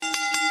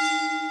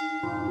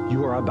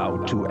You are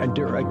about to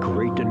enter a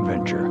great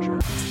adventure.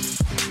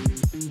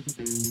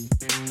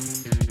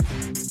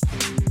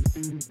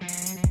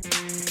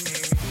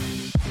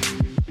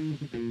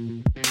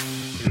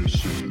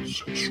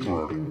 This is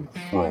Strutting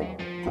from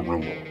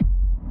Gorilla.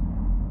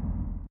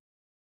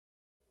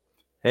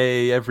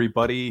 Hey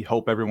everybody,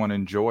 hope everyone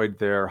enjoyed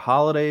their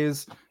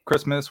holidays,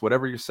 Christmas,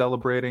 whatever you're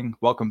celebrating.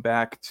 Welcome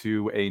back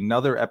to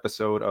another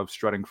episode of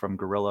Strutting from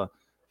Gorilla,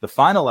 the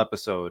final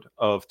episode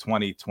of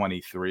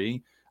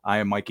 2023. I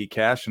am Mikey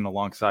Cash, and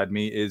alongside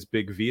me is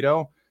Big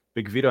Vito.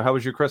 Big Vito, how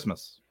was your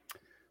Christmas?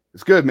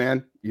 It's good,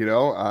 man. You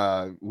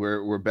know,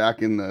 we're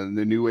back in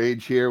the new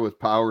age here with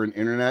power and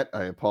internet.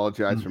 I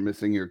apologize for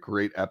missing your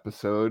great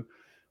episode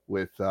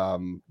with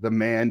the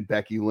man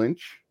Becky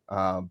Lynch,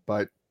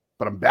 but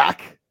I'm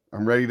back.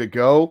 I'm ready to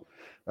go,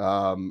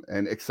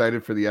 and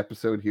excited for the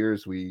episode here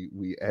as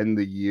we end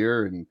the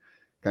year and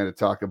kind of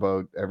talk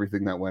about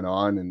everything that went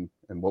on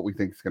and what we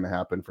think is going to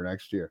happen for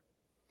next year.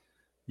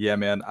 Yeah,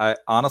 man. I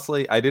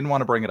honestly didn't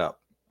want to bring it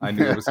up. I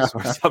knew it was a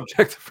sore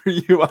subject for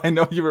you. I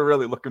know you were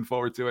really looking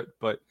forward to it,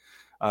 but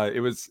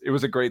it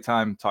was a great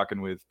time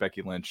talking with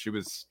Becky Lynch. She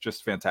was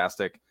just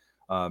fantastic.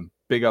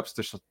 Big ups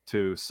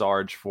to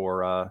Sarge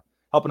for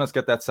helping us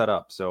get that set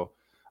up. So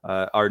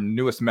our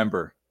newest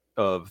member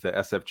of the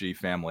SFG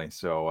family.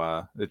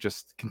 So it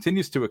just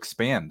continues to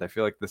expand. I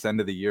feel like this end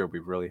of the year,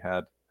 we've really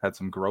had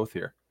some growth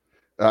here.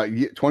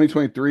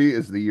 2023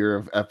 is the year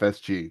of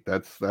FSG.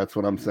 That's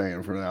what I'm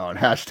saying from now on.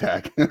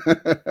 Hashtag.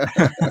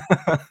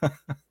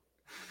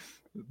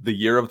 The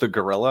year of the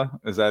gorilla.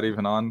 Is that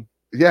even on?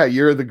 Yeah,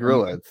 year of the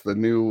gorilla. It's the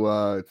new.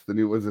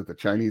 Was it the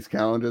Chinese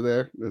calendar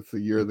there? It's the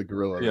year of the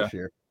gorilla this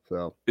year.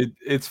 So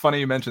it's funny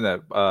you mentioned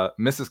that.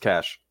 Mrs.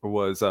 Cash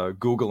was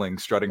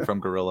Googling Strutting from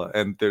Gorilla,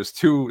 and there's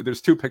two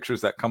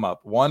pictures that come up.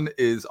 One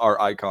is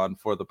our icon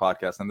for the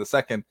podcast, and the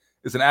second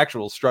is an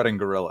actual strutting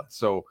gorilla.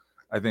 So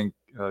I think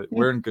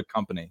we're in good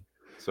company.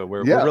 So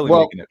we're really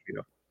making it, you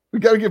know. We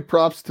got to give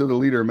props to the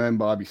leader of men,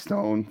 Bobby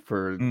Stone,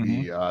 for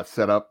the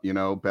setup. You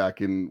know,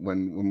 back in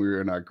when we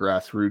were in our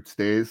grassroots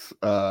days,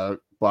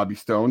 Bobby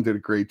Stone did a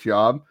great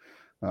job.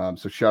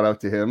 So shout out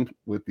to him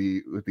with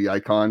the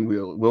icon.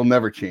 We'll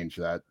never change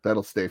that.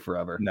 That'll stay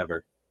forever.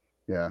 Never.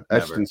 Yeah,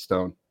 Ashton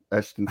Stone.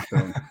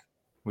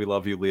 We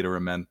love you, leader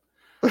of men.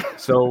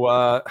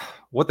 So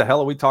what the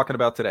hell are we talking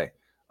about today?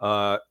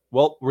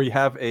 Well, we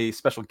have a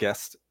special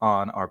guest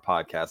on our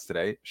podcast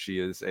today. She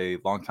is a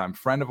longtime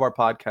friend of our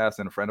podcast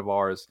and a friend of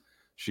ours.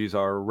 She's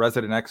our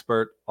resident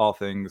expert, all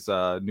things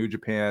New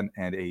Japan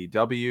and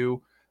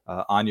AEW.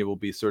 Ania will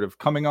be sort of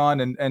coming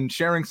on and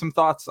sharing some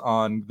thoughts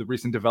on the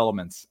recent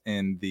developments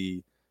in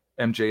the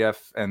MJF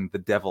and the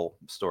Devil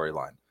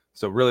storyline.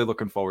 So really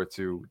looking forward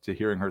to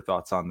hearing her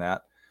thoughts on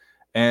that.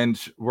 And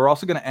we're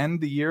also going to end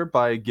the year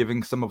by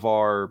giving some of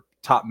our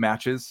top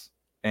matches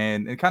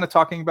and kind of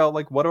talking about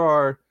like what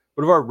are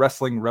our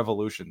wrestling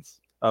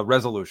resolutions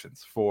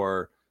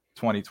for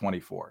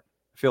 2024.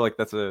 I feel like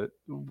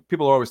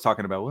people are always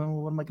talking about, well,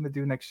 what am I going to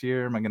do next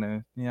year? I'm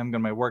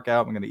going to work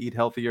out. I'm going to eat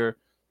healthier.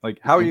 Like,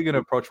 how are you going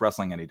to approach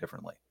wrestling any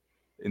differently?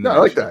 I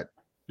like that.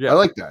 Yeah, I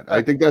like that.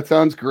 I think that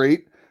sounds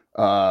great.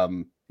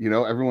 You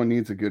know, everyone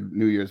needs a good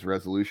New Year's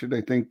resolution.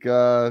 I think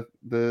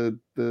the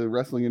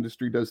wrestling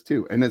industry does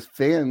too. And as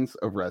fans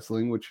of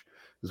wrestling, which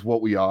is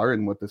what we are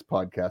and what this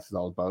podcast is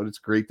all about, it's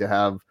great to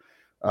have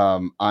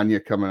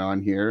Ania coming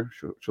on here.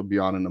 She'll be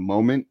on in a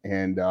moment.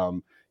 And,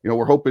 you know,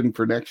 we're hoping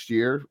for next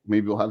year,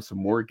 maybe we'll have some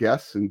more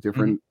guests in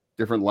different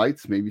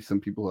lights. Maybe some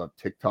people who have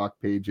TikTok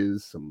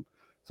pages, some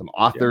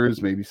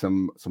authors, maybe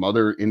some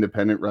other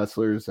independent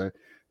wrestlers,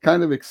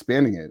 kind of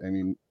expanding it. I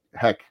mean,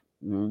 heck,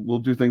 we'll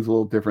do things a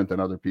little different than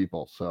other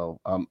people. So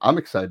I'm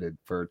excited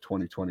for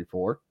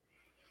 2024.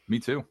 Me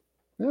too.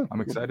 Yeah,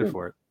 I'm excited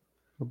for it.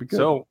 It'll be good.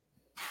 So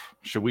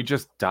should we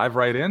just dive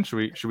right in?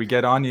 Should we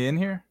get Ania in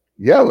here?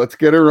 Yeah, let's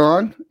get her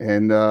on.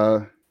 And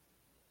Ania.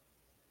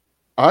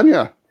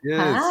 Yes.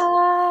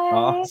 Hi.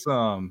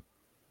 Awesome.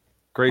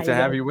 Great to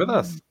have you with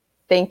us.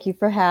 Thank you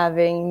for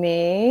having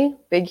me.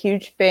 Big,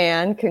 huge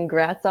fan.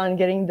 Congrats on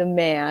getting the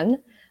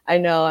man. I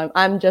know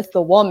I'm just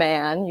the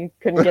woman. You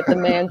couldn't get the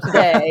man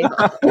today.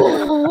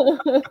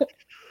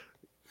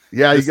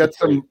 Yeah, you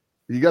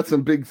got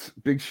some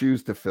big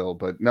shoes to fill,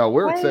 but no,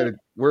 we're excited.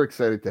 We're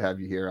excited to have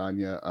you here,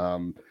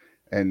 Ania,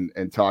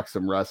 and talk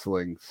some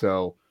wrestling.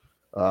 So,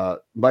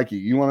 Mikey,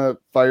 you want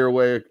to fire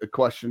away a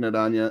question at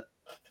Ania?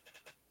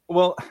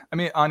 Well, I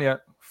mean,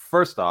 Ania,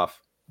 first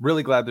off,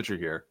 really glad that you're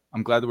here.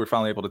 I'm glad that we're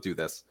finally able to do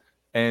this.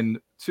 And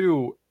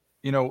two,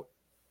 you know,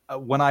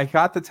 when I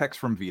got the text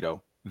from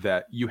Vito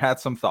that you had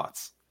some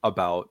thoughts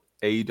about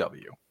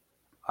AEW,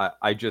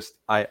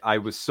 I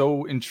was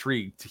so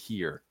intrigued to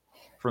hear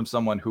from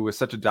someone who was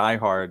such a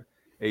diehard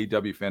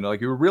AEW fan.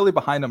 Like, you were really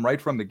behind them right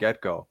from the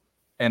get-go.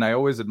 And I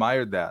always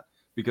admired that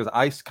because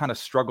I kind of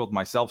struggled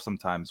myself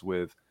sometimes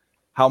with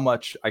how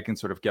much I can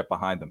sort of get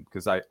behind them,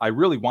 because I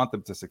really want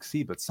them to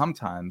succeed. But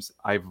sometimes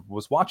I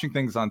was watching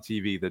things on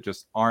TV that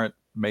just aren't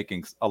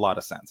making a lot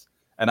of sense.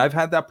 And I've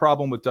had that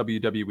problem with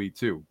WWE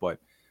too, but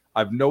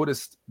I've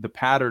noticed the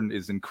pattern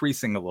is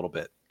increasing a little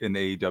bit in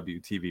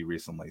AEW TV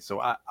recently.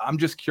 So I'm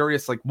just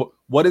curious, like,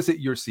 what is it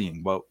you're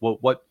seeing?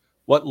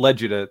 What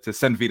led you to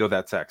send Vito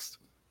that text?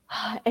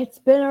 It's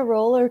been a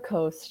roller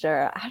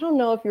coaster. I don't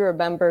know if you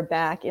remember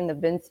back in the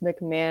Vince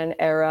McMahon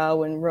era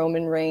when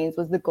Roman Reigns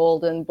was the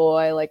golden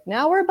boy. Like,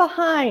 now we're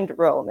behind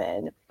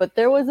Roman. But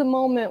there was a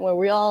moment where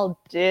we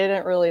all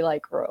didn't really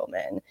like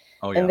Roman.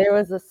 Oh, yeah. And there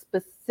was a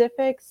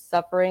specific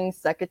suffering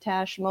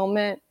succotash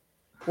moment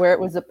where it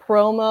was a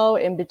promo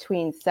in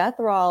between Seth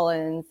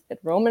Rollins and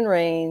Roman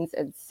Reigns.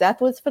 And Seth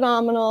was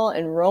phenomenal.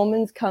 And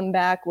Roman's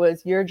comeback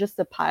was, "You're just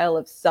a pile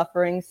of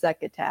suffering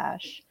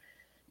succotash."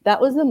 That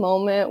was the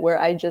moment where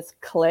I just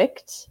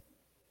clicked,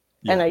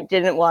 and I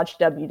didn't watch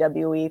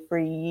WWE for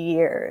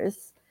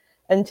years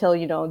until,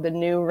 the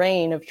new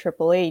reign of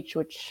Triple H,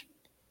 which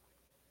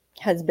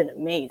has been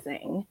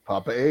amazing.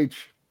 Papa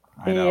H.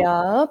 I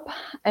know. Yep.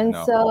 And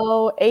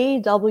so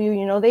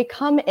AEW, they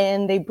come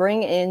in, they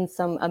bring in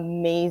some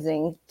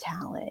amazing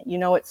talent.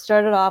 It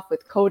started off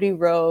with Cody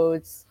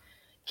Rhodes,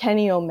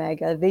 Kenny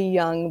Omega, the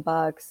Young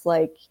Bucks.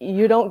 Like,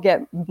 you don't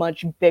get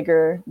much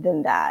bigger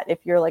than that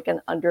if you're like an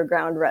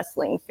underground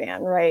wrestling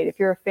fan, right? If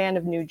you're a fan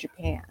of New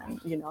Japan,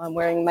 I'm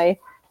wearing my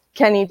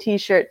Kenny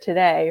t-shirt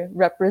today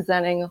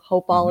representing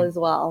Hope All Is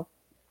Well.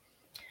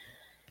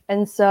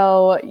 And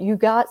so you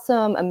got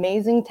some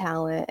amazing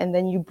talent, and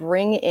then you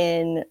bring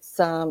in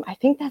some, I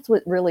think that's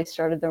what really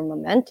started their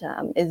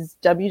momentum, is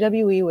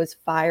WWE was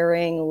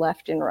firing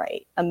left and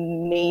right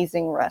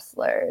amazing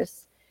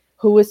wrestlers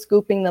who was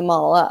scooping them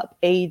all up,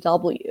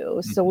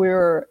 AEW. So we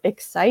were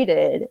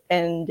excited,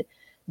 and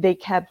they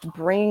kept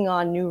bringing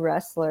on new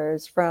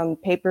wrestlers from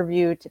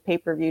pay-per-view to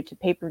pay-per-view to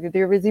pay-per-view.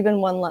 There was even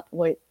one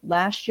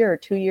last year or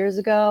 2 years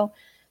ago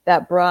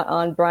that brought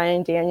on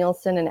Bryan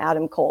Danielson and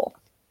Adam Cole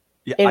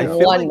in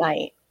one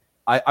night.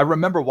 I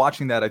remember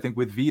watching that, I think,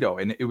 with Vito,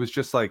 and it was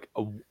just like,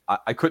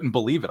 I couldn't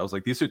believe it. I was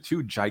like, these are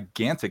two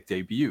gigantic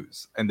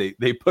debuts, and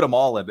they put them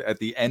all at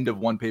the end of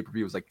one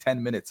pay-per-view. It was like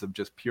 10 minutes of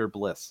just pure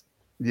bliss.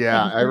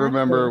 Yeah, exactly. I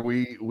remember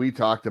we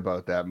talked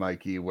about that,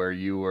 Mikey, where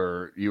you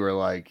were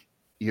like,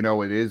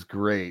 it is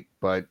great,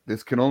 but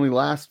this can only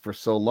last for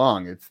so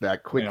long. It's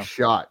that quick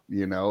shot,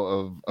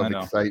 of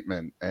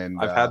excitement. And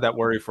I've had that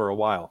worry for a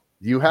while.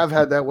 You have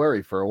had that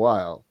worry for a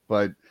while,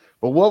 but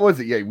what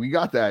was it? Yeah, we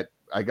got that.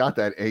 I got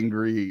that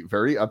angry,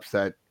 very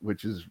upset,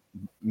 which is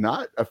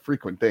not a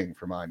frequent thing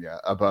from Ania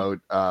about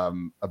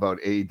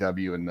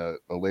AEW and the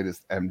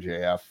latest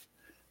MJF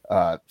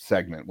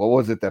segment. What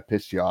was it that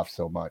pissed you off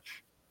so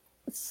much?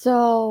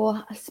 So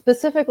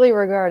specifically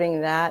regarding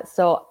that,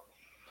 so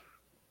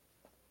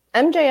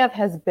MJF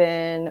has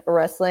been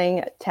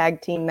wrestling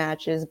tag team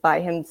matches by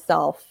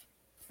himself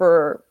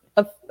for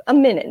a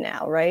minute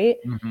now, right?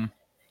 Mm-hmm.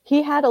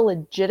 He had a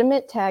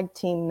legitimate tag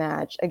team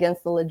match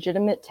against the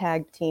legitimate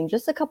tag team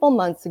just a couple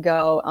months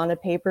ago on a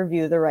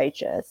pay-per-view, The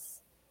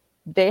Righteous.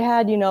 They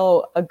had,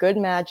 a good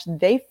match.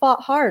 They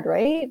fought hard,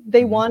 right?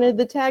 They wanted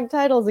the tag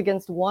titles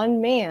against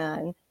one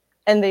man,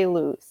 and they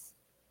lose.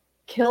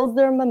 Kills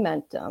their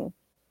momentum.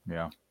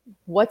 Yeah.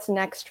 What's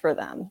next for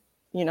them?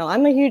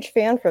 I'm a huge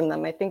fan from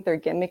them. I think their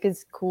gimmick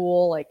is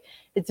cool. Like,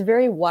 it's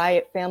very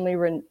Wyatt family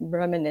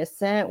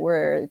reminiscent,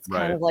 where it's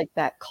kind of like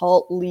that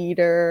cult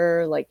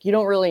leader. Like,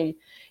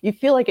 you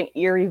feel like an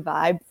eerie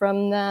vibe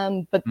from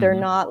them, but they're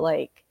not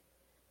like,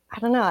 I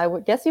don't know. I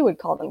would guess you would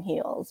call them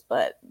heels,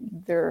 but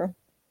they're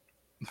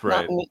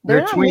not mean.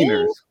 They're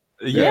tweeners.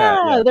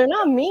 Yeah, they're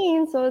not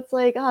mean. So it's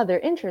like, they're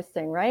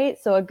interesting, right?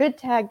 So a good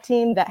tag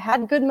team that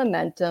had good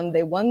momentum.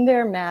 They won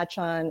their match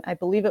on, I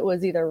believe it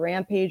was either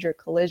Rampage or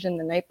Collision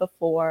the night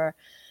before.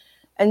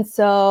 And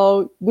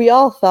so we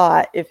all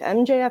thought, if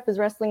MJF is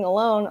wrestling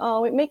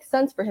alone, it makes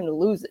sense for him to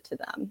lose it to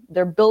them.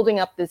 They're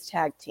building up this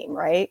tag team,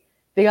 right?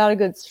 They got a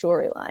good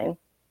storyline.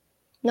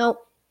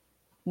 Nope.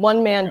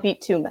 One man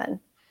beat two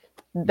men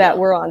that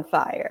were on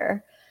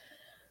fire.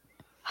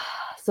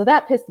 So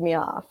that pissed me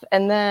off.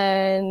 And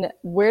then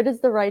where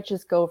does the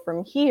Righteous go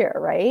from here,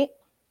 right?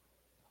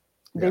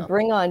 They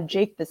bring on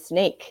Jake the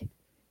Snake.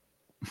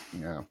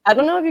 Yeah. I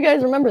don't know if you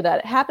guys remember that.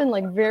 It happened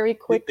like very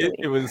quickly.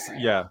 It was,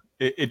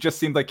 it just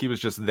seemed like he was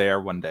just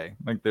there one day.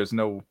 Like there was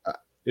no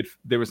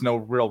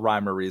real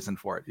rhyme or reason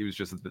for it. He was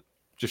just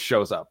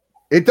shows up.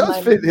 It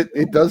does fit.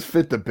 It does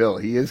fit the bill.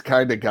 He is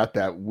kind of got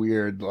that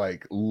weird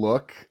like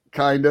look,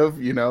 kind of,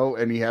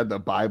 and he had the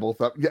Bible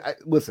stuff. Yeah,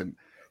 listen.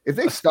 If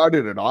they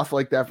started it off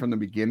like that from the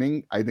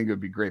beginning, I think it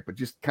would be great. But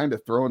just kind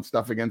of throwing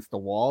stuff against the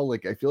wall,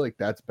 like I feel like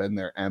that's been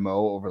their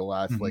MO over the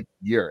last like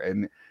year.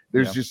 And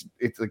there's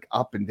it's like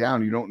up and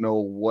down. You don't know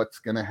what's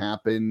gonna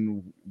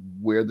happen,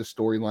 where the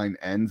storyline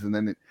ends, and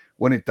then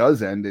when it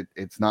does end,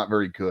 it's not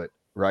very good,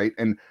 right?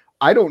 And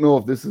I don't know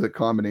if this is a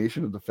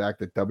combination of the fact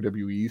that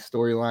WWE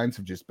storylines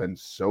have just been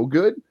so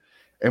good,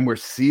 and we're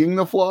seeing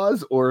the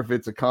flaws, or if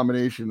it's a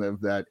combination of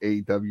that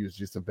AEW's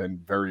just have been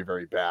very,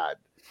 very bad.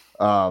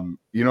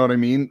 You know what I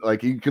mean?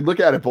 Like you could look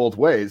at it both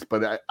ways,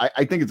 but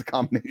I think it's a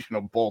combination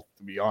of both,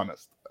 to be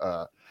honest.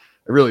 I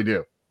really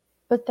do.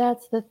 But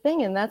that's the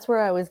thing, and that's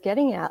where I was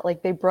getting at.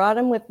 Like, they brought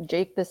him with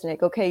Jake the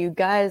Snake. Okay, you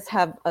guys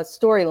have a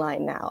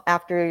storyline now.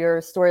 After your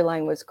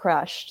storyline was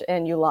crushed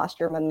and you lost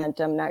your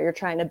momentum, now you're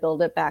trying to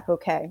build it back.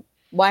 Okay,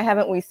 why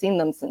haven't we seen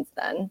them since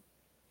then?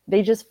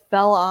 They just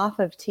fell off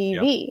of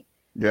TV.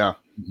 Yeah.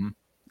 Mm-hmm.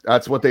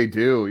 That's what they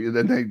do.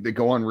 Then they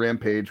go on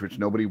Rampage, which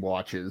nobody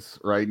watches,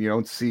 right? You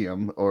don't see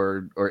them,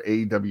 or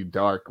AEW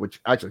Dark,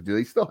 which actually, do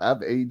they still have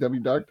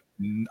AEW Dark?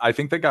 I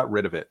think they got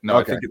rid of it. No,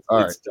 okay. I think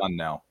it's done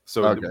now.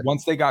 So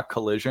once they got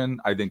Collision,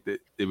 I think that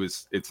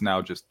it's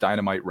now just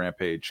Dynamite,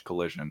 Rampage,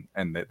 Collision,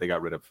 and they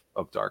got rid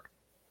of Dark.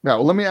 Now,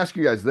 well, let me ask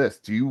you guys this: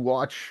 Do you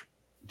watch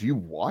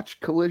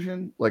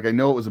Collision? Like, I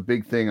know it was a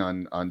big thing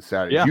on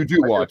Saturday. Yeah, you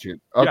do watch it.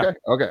 Okay. Yeah.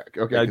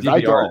 Okay. Yeah,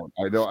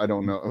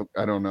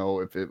 I don't know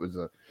if it was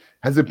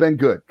has it been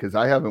good? Because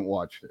I haven't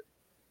watched it.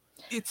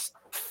 It's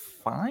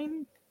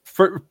fine.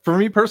 For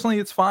me personally,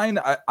 it's fine.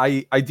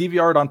 I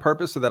DVR it on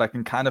purpose so that I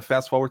can kind of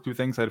fast forward through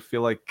things I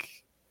feel like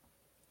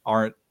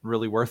aren't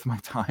really worth my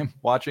time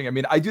watching. I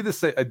mean, I do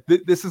this.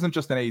 This isn't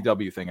just an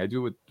AEW thing. I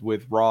do it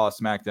with Raw,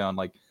 SmackDown.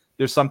 Like,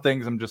 there's some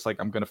things I'm just like,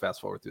 I'm going to fast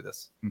forward through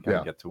this and kind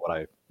of get to what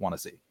I want to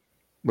see.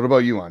 What about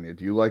you, Ania?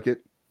 Do you like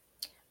it?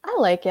 I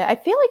like it. I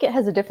feel like it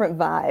has a different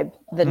vibe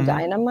than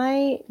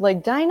Dynamite.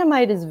 Like,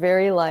 Dynamite is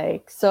very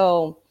like,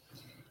 so,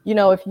 you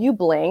know, if you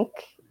blink,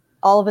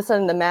 all of a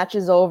sudden the match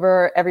is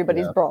over,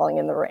 everybody's brawling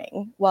in the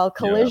ring. While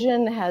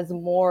Collision has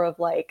more of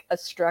like a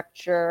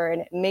structure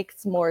and it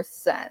makes more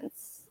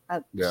sense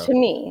to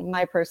me,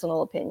 my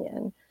personal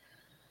opinion.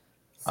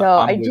 So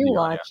I do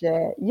watch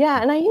it.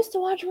 Yeah, and I used to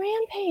watch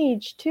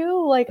Rampage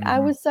too. Like, I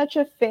was such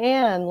a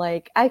fan.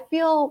 Like, I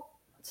feel,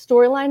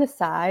 storyline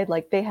aside,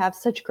 like, they have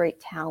such great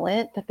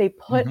talent that they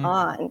put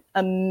on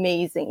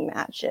amazing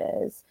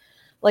matches.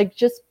 Like,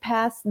 just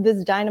past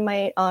this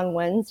Dynamite on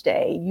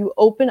Wednesday, you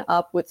open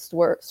up with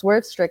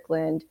Swerve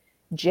Strickland,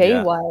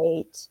 Jay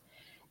White,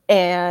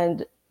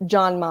 and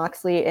Jon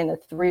Moxley in a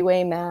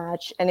 3-way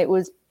match, and it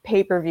was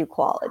pay-per-view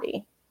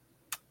quality.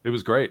 It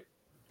was great.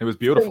 It was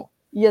beautiful. So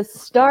you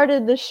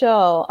started the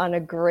show on a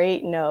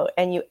great note,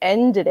 and you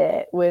ended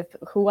it with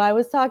who I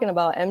was talking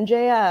about,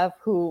 MJF,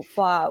 who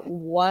fought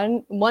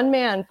one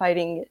man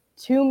fighting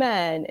 2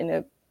 men in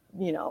a,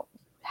 you know,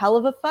 hell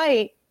of a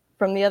fight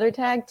from the other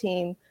tag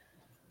team,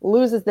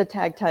 loses the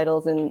tag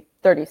titles in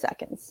 30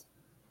 seconds.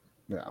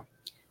 Yeah.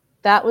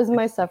 That was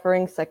my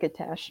suffering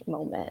succotash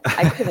moment.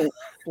 I couldn't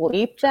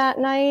sleep that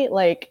night.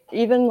 Like,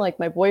 even like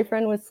my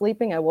boyfriend was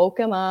sleeping, I woke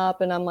him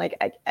up and I'm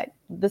like,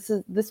 this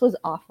was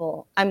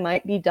awful. I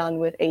might be done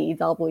with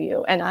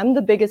AEW. And I'm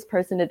the biggest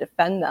person to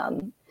defend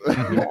them.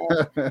 You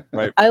know?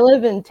 Right. I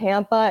live in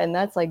Tampa, and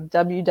that's like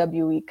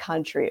WWE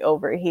country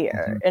over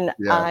here. And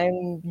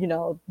I'm, you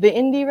know, the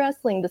indie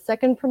wrestling, the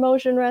second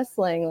promotion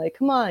wrestling, like,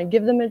 come on,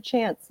 give them a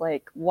chance.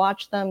 Like,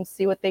 watch them,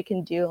 see what they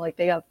can do. Like,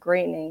 they have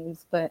great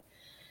names. But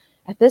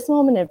at this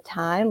moment of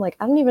time, like,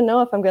 I don't even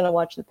know if I'm going to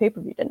watch the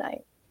pay-per-view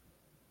tonight.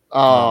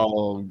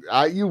 Oh,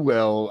 you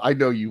will. I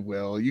know you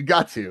will. You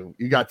got to,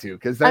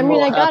 because then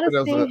I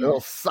gotta see. It'll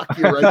suck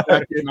you right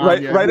back in.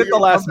 right at the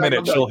last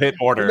minute, she'll hit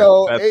order.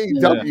 No,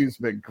 AEW's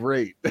been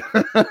great.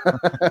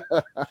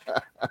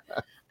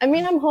 I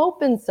mean, I'm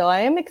hoping so.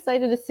 I am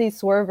excited to see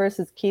Swerve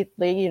versus Keith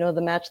Lee. You know,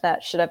 the match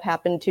that should have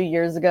happened 2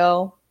 years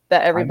ago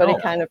that everybody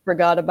kind of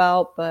forgot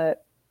about.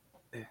 But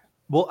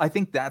well, I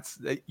think that's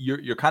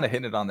you're kind of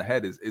hitting it on the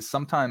head. Is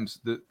sometimes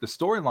the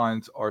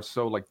storylines are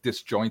so like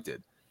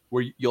disjointed,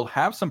 where you'll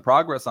have some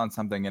progress on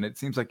something and it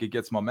seems like it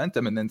gets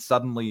momentum, and then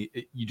suddenly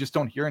you just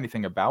don't hear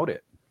anything about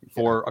it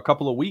for a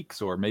couple of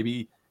weeks, or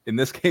maybe in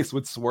this case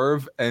with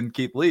Swerve and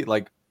Keith Lee,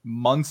 like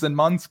months and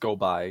months go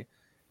by.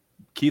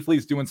 Keith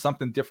Lee's doing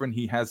something different.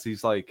 He has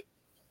these like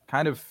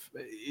kind of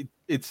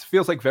it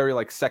feels like very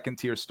like second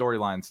tier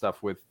storyline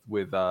stuff with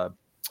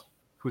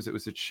who's it?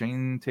 Was it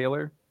Shane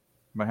Taylor?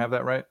 Am I have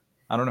that right?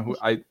 I don't know who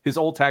his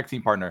old tag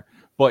team partner,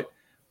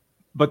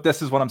 but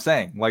this is what I'm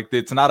saying. Like,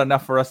 it's not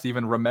enough for us to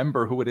even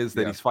remember who it is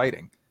that he's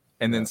fighting.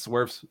 And then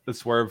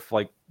Swerve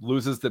like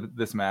loses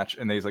this match,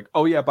 and then he's like,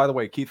 "Oh yeah, by the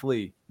way, Keith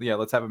Lee, yeah,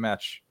 let's have a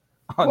match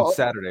on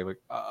Saturday." Like,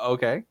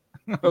 okay.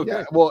 Okay.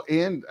 Yeah. Well,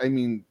 and I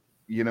mean,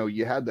 you know,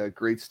 you had that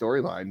great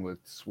storyline with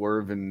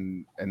Swerve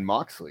and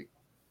Moxley,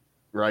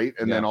 right?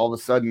 And then all of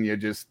a sudden, you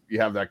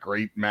have that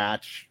great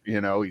match.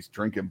 You know, he's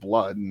drinking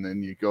blood, and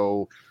then you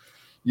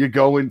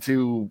go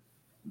into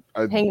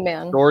a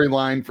Hangman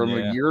storyline from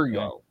a year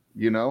ago.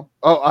 You know,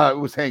 it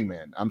was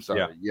Hangman. I'm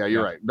sorry. Yeah,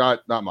 you're right.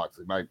 Not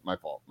Moxley. My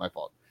fault.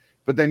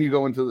 But then you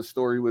go into the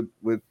story with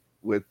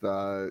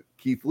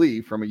Keith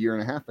Lee from a year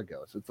and a half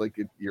ago. So it's like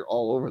you're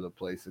all over the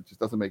place. It just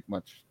doesn't make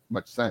much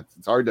sense.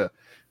 It's hard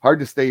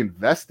to stay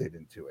invested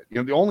into it.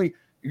 You know,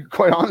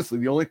 quite honestly,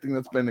 the only thing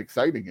that's been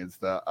exciting is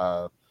the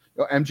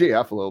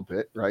MJF a little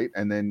bit, right?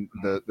 And then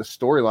the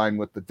storyline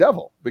with the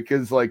Devil,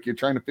 because like you're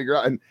trying to figure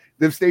out, and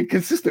they've stayed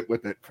consistent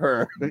with it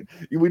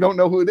we don't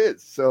know who it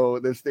is, so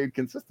they've stayed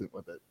consistent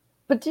with it.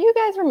 But do you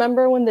guys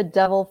remember when the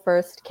Devil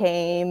first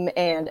came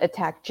and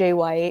attacked Jay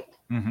White,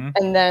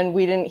 and then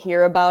we didn't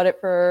hear about it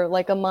for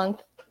like a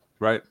month?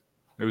 Right.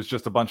 It was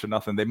just a bunch of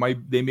nothing.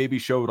 They maybe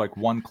showed like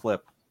one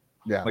clip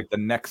Yeah. Like the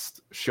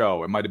next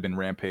show, it might have been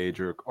Rampage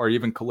or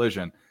even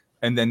Collision.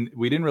 And then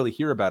we didn't really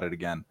hear about it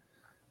again.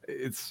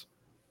 It's,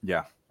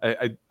 yeah,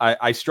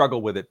 I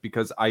struggle with it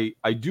because I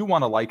do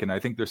want to like it. And I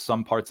think there's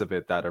some parts of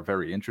it that are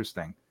very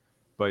interesting.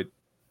 But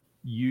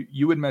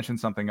you had mentioned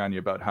something, Anya,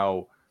 about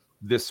how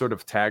this sort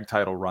of tag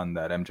title run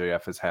that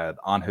MJF has had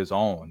on his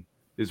own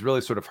is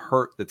really sort of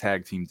hurt the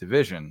tag team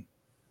division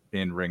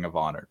in Ring of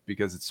Honor,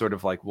 because it's sort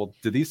of like, well,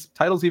 do these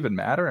titles even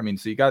matter? I mean,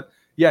 so you got,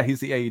 yeah, he's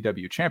the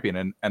AEW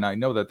champion, and I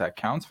know that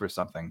counts for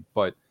something,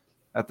 but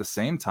at the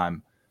same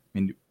time, I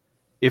mean,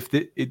 if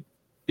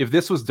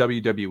this was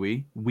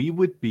WWE, we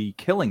would be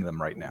killing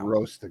them right now,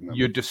 roasting them.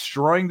 You're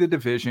destroying the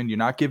division. You're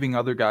not giving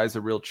other guys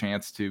a real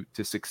chance to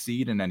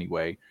succeed in any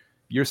way.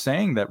 You're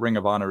saying that Ring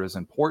of Honor is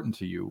important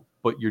to you,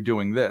 but you're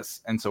doing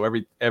this, and so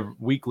every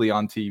weekly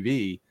on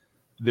TV,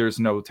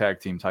 there's no tag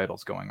team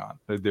titles going on.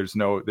 There's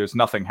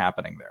nothing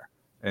happening there.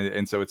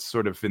 And so it's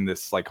sort of in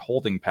this like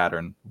holding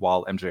pattern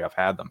while MJF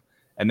had them.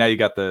 And now you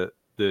got the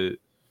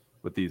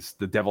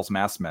Devil's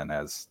Mask Men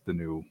as the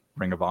new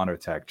Ring of Honor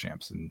tag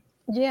champs. And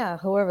yeah,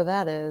 whoever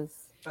that is.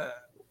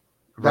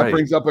 That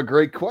brings up a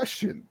great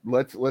question.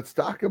 Let's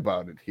talk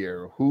about it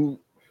here.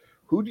 Who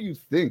do you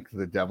think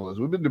the Devil is?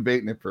 We've been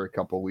debating it for a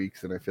couple of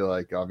weeks, and I feel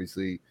like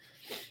obviously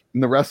in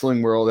the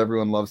wrestling world,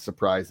 everyone loves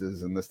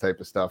surprises, and this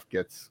type of stuff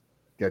gets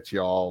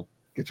you all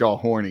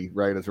horny,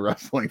 right, as a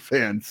wrestling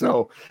fan.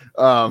 So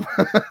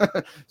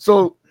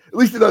so at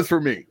least it does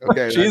for me.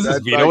 Okay. Jesus,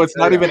 Vito, it's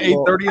not even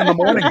 8:30 in the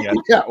morning yet.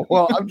 Yeah,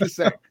 well, I'm just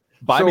saying.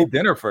 Buy me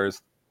dinner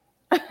first.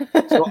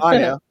 So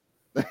Anya,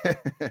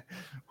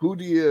 who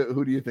do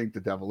you think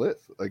the Devil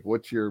is? Like,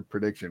 what's your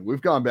prediction?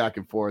 We've gone back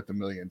and forth a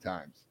million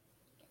times.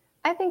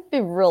 I think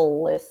the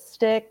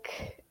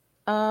realistic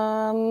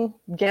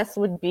guess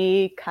would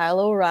be Kyle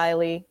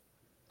O'Reilly,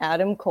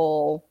 Adam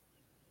Cole,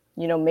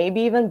 maybe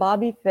even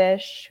Bobby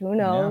Fish. Who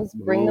knows?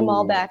 Yeah. Bring them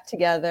all back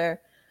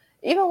together.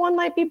 Even one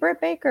might be Britt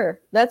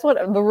Baker. That's what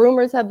the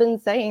rumors have been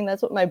saying.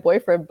 That's what my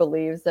boyfriend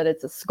believes, that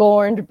it's a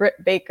scorned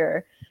Britt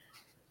Baker.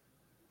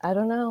 I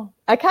don't know.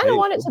 I kind of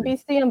want it to be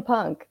CM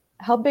Punk.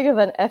 How big of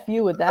an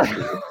FU would that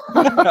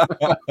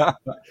be?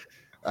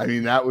 I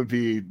mean, that would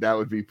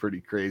be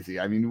pretty crazy.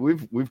 I mean,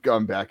 we've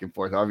gone back and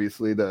forth.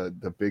 Obviously,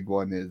 the big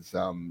one is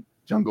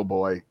Jungle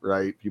Boy,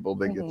 right? People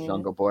think it's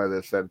Jungle Boy.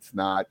 They said it's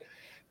not.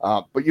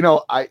 But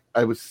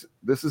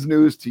this is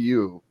news to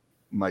you,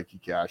 Mikey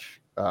Cash.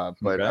 But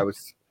okay. I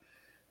was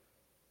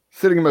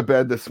sitting in my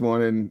bed this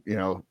morning,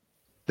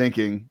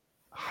 thinking,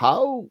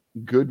 how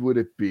good would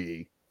it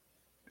be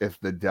if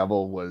the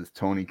Devil was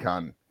Tony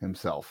Khan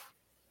himself?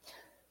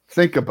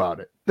 Think about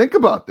it. Think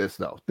about this,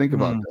 though. Think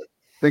about this.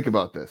 Think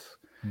about this.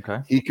 Okay.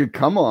 He could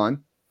come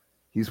on.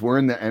 He's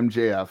wearing the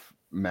MJF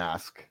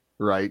mask,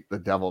 right? The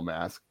Devil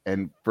mask.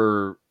 And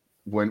for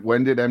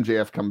when did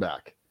MJF come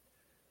back?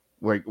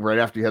 Like right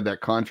after he had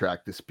that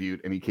contract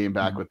dispute, and he came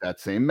back with that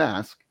same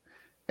mask.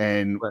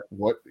 And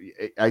what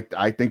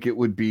I think it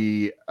would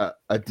be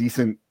a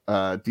decent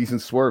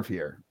swerve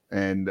here.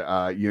 And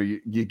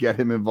you get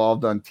him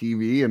involved on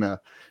TV in a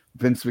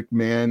Vince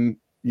McMahon,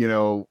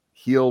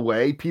 heel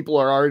way. People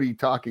are already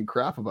talking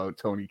crap about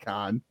Tony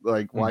Khan.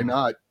 Like, why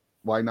not?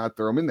 Why not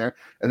throw him in there?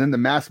 And then the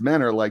Masked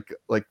Men are like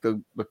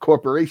the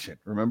corporation.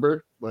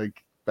 Remember,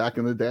 like back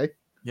in the day.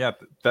 Yeah,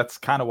 that's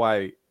kind of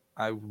why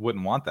I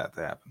wouldn't want that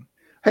to happen.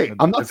 Hey,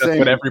 I'm not saying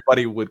what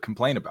everybody would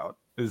complain about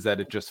is that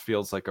it just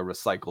feels like a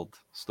recycled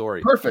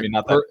story. Perfect. I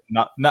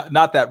mean,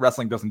 not that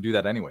wrestling doesn't do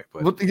that anyway.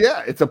 But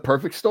yeah, it's a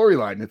perfect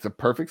storyline. It's a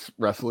perfect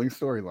wrestling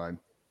storyline.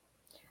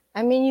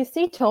 I mean, you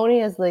see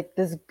Tony as like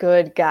this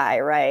good guy,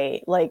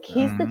 right? Like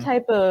he's the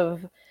type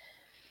of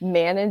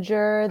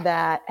manager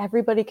that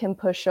everybody can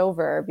push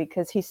over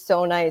because he's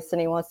so nice and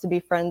he wants to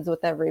be friends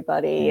with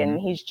everybody. And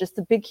he's just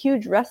a big,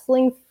 huge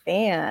wrestling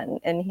fan.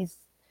 And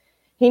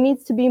he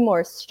needs to be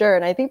more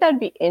stern. I think that'd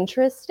be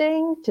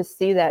interesting to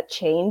see that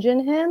change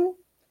in him.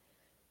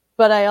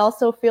 But I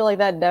also feel like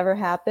that never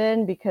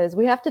happened because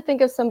we have to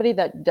think of somebody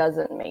that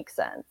doesn't make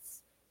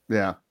sense.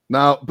 Yeah.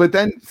 Now, but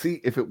then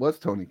see, if it was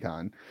Tony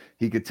Khan,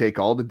 he could take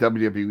all the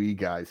WWE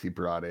guys he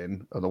brought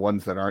in, or the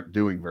ones that aren't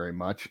doing very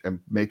much, and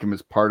make them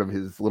as part of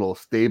his little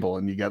stable.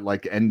 And you get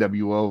like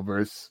NWO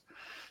versus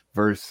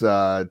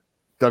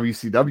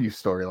WCW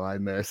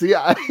storyline there. So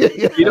yeah.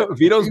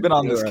 Vito's been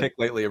on this kick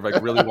lately of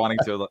like really wanting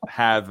to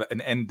have an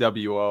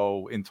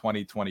NWO in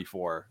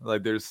 2024.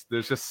 Like there's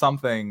just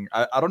something,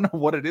 I don't know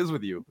what it is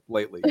with you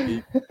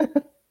lately.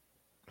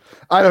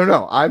 I don't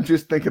know. I'm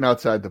just thinking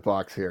outside the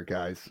box here,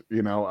 guys.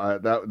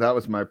 That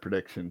was my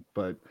prediction,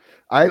 but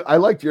I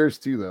liked yours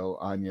too, though,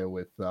 Anya,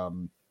 with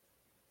some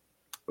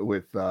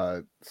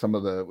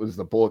of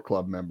the Bullet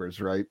Club members,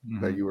 right?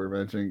 That you were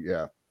mentioning.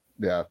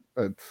 Yeah.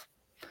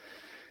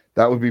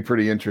 That would be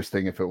pretty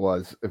interesting if it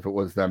was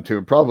them too.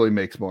 It probably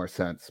makes more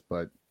sense,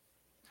 but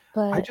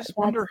I just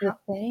wonder the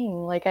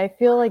thing. Like, I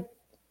feel like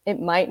it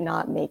might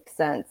not make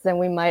sense, and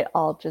we might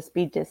all just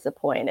be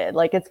disappointed.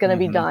 Like, it's going to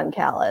be Don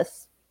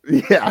Callis.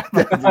 Yeah,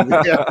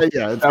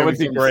 that would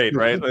be great,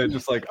 right?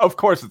 Just like, of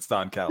course it's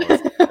Don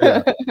Callis.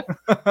 Yeah.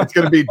 It's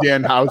going to be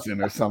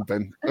Danhausen or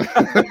something.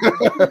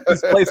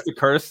 He's placed a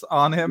curse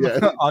on him,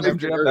 Yeah, on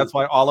MJF. That's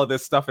why all of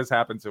this stuff has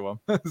happened to him.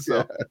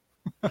 So,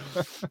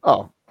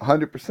 oh,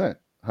 100%.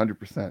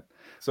 100%.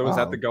 So is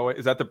that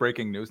is that the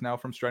breaking news now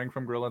from Striding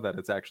from Gorilla that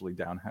it's actually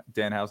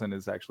Danhausen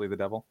is actually the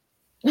devil?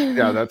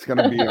 Yeah, that's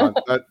gonna be on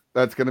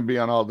that's gonna be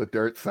on all the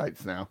dirt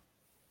sites now.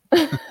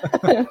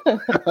 I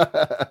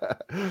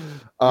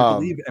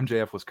believe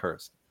MJF was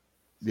cursed.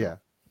 Yeah,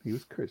 he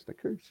was cursed. I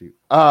cursed you.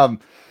 No,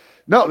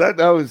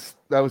 that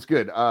was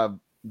good.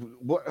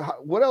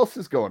 What else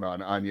is going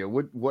on, Anya?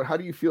 What how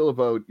do you feel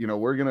about,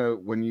 we're gonna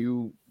when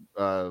you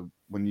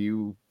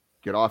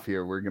get off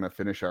here, we're gonna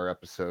finish our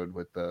episode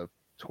with the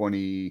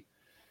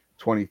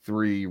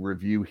 2023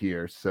 review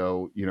here.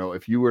 So,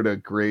 if you were to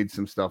grade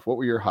some stuff, what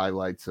were your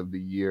highlights of the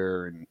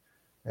year,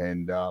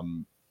 and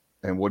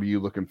what are you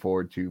looking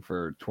forward to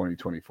for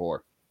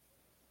 2024?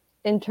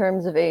 In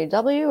terms of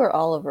AEW or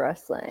all of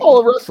wrestling? All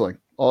of wrestling.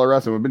 All of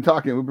wrestling.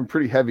 We've been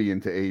pretty heavy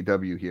into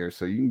AEW here,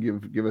 so you can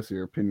give us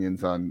your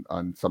opinions on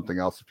something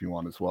else if you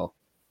want as well.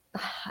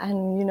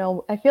 And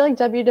I feel like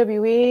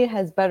WWE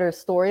has better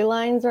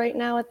storylines right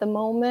now at the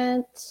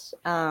moment,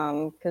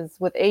 because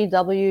with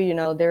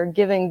AEW, they're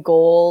giving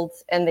gold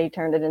and they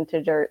turned it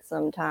into dirt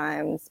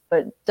sometimes.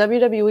 But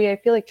WWE, I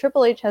feel like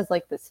Triple H has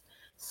like this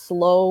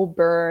slow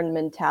burn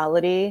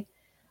mentality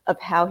of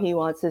how he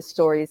wants his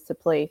stories to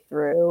play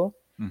through.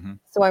 Mm-hmm.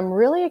 So I'm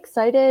really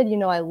excited.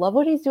 I love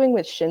what he's doing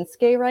with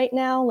Shinsuke right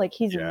now. Like,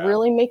 he's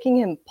really making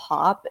him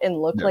pop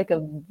and look like a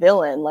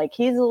villain. Like,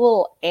 he's a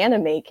little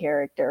anime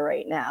character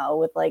right now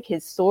with like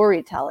his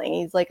storytelling.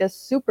 He's like a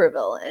super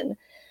villain.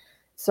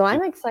 So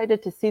I'm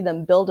excited to see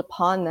them build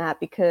upon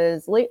that,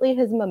 because lately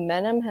his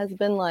momentum has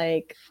been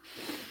like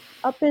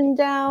up and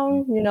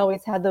down.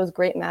 He's had those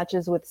great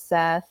matches with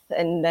Seth,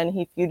 and then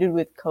he feuded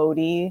with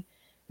Cody,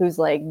 who's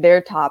like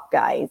their top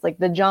guy. He's like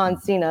the John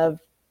Cena of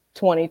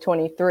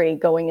 2023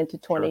 going into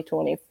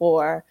 2024.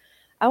 Sure.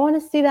 I want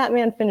to see that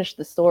man finish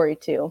the story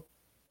too.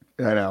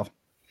 I know.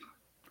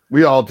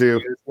 We all do.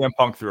 CM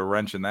Punk threw a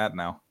wrench in that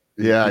now.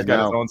 Yeah, he's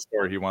got his own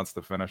story he wants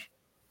to finish.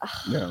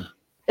 Yeah.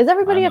 Is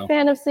everybody a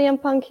fan of CM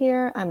Punk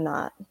here? I'm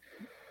not.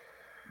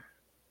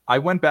 I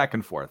went back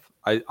and forth.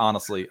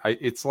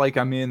 It's like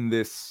I'm in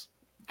this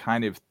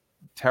kind of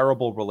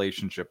terrible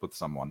relationship with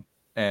someone,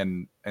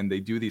 and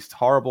they do these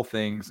horrible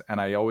things, and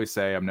I always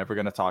say I'm never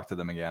going to talk to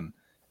them again.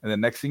 And the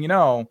next thing you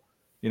know,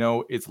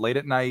 it's late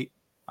at night.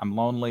 I'm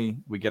lonely.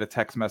 We get a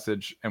text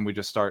message, and we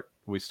start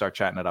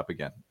chatting it up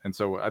again. And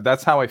so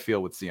that's how I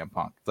feel with CM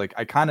Punk. It's like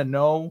I kind of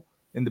know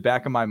in the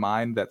back of my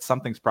mind that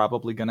something's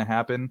probably going to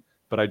happen,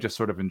 but I just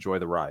sort of enjoy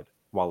the ride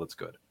while it's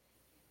good.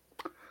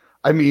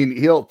 I mean,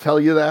 he'll tell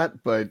you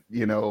that, but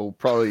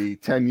probably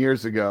 10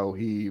 years ago,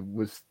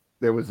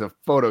 there was a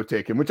photo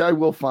taken, which I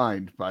will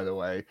find, by the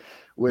way,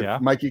 with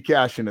Mikey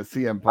Cash in a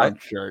CM Punk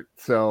shirt.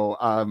 So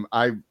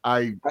I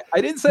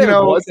didn't say I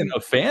wasn't a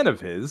fan of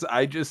his.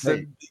 I just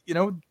said,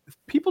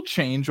 people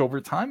change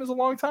over time. Is a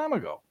long time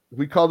ago.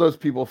 We call those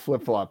people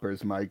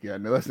flip-floppers, Mike. Yeah,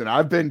 now listen,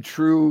 I've been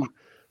true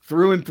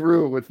through and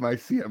through with my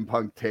CM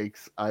Punk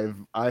takes. I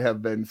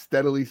have been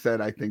steadily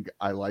said I think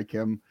I like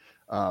him.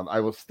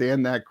 I will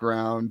stand that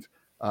ground.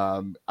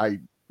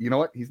 You know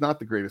what? He's not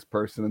the greatest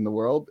person in the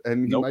world,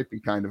 and he might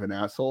be kind of an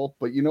asshole,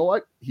 but you know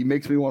what? He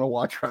makes me want to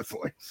watch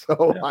wrestling.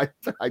 So I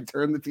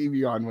turn the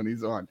TV on when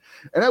he's on.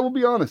 And I will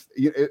be honest,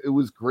 it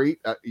was great.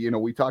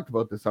 We talked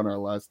about this on our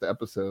last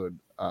episode,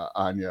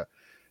 Anya.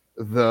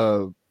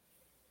 The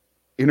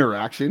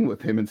interaction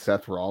with him and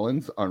Seth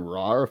Rollins on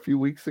Raw a few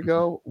weeks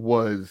ago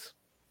was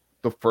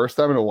the first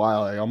time in a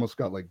while I almost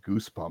got like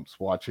goosebumps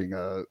watching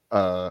a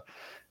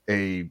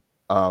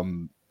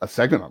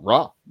segment on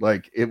Raw.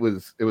 Like it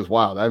was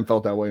wild. I haven't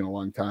felt that way in a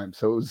long time.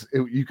 So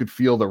you could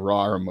feel the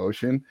raw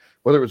emotion,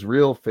 whether it was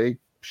real, fake,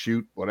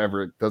 shoot,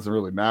 whatever. It doesn't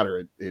really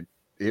matter.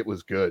 It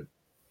was good.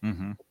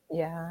 Mm-hmm.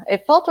 Yeah,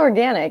 it felt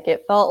organic.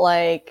 It felt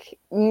like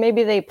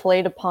maybe they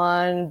played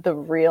upon the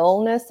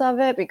realness of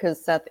it,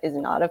 because Seth is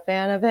not a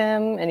fan of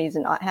him and he's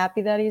not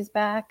happy that he's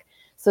back.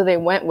 So they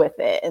went with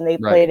it and they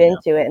played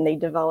into it and they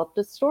developed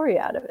a story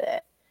out of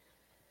it.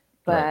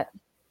 But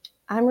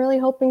I'm really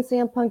hoping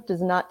CM Punk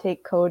does not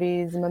take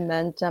Cody's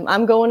momentum.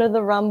 I'm going to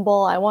the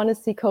Rumble. I want to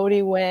see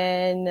Cody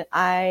win.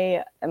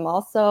 I am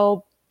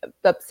also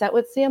upset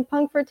with CM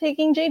Punk for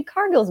taking Jade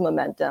Cargill's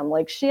momentum.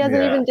 Like, she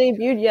hasn't even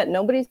debuted yet.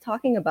 Nobody's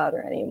talking about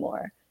her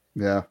anymore.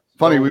 Yeah.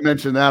 Funny, we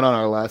mentioned that on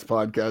our last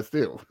podcast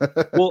too.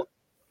 Well,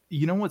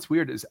 you know what's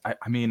weird is,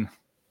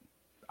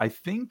 I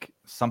think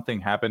something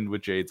happened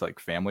with Jade's like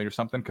family or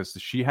something, because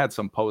she had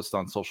some posts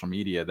on social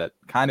media that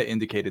kind of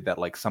indicated that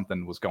like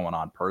something was going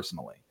on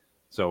personally.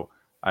 So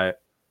I'm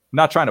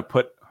not trying to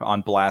put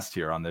on blast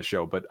here on this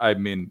show, but I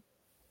mean,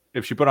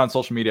 if she put it on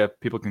social media,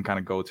 people can kind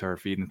of go to her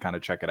feed and kind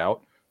of check it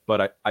out.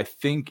 But I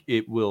think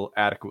it will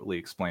adequately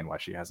explain why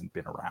she hasn't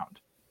been around.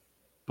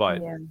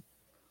 But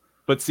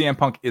CM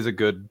Punk is a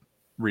good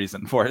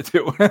reason for it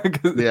too.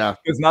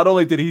 Because not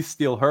only did he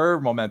steal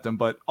her momentum,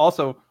 but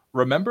also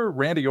remember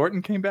Randy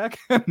Orton came back.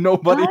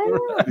 Nobody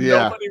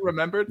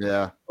remembered.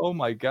 Yeah. Oh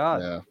my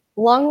God. Yeah.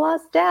 long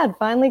lost dad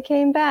finally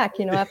came back,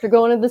 after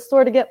going to the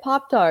store to get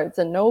Pop-Tarts,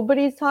 and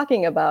nobody's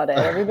talking about it.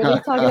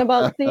 Everybody's talking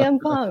about CM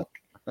Punk.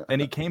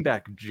 And he came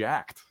back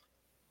jacked.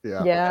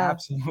 Yeah.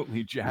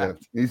 Absolutely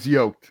jacked. Yeah. He's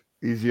yoked.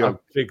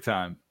 Big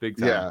time.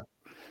 Yeah.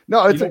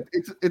 No,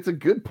 it's a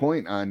good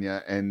point,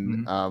 Anya.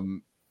 And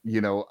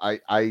I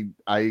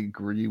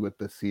agree with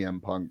the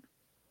CM Punk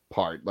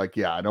part. Like,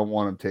 yeah, I don't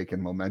want him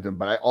taking momentum,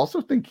 but I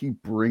also think he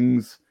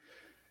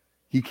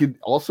could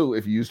also,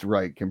 if used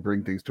right, can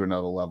bring things to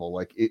another level.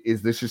 Like,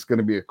 is this just going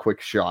to be a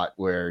quick shot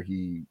where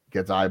he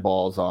gets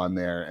eyeballs on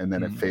there and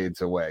then it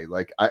fades away?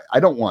 Like, I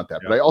don't want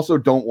that, but I also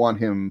don't want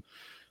him,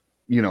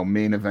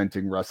 main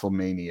eventing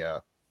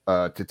WrestleMania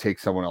to take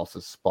someone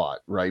else's spot,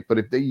 right? But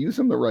if they use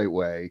him the right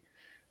way,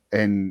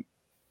 and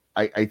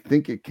I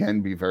think it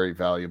can be very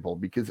valuable,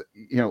 because,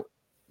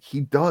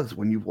 he does,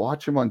 when you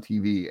watch him on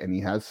TV and he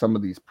has some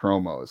of these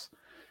promos,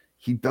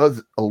 he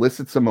does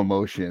elicit some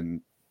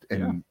emotion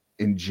and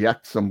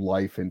inject some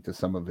life into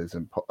some of his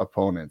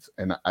opponents.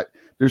 And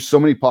there's so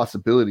many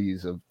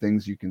possibilities of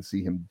things you can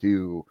see him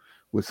do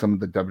with some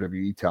of the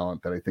WWE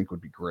talent that I think would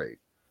be great.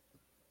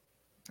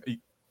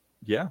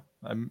 Yeah.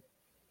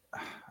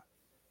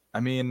 I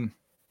mean,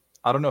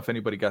 I don't know if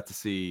anybody got to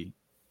see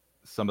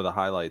some of the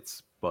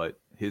highlights, but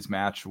his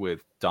match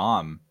with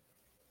Dom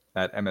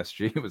at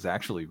MSG was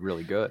actually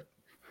really good.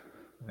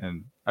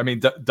 And I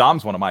mean,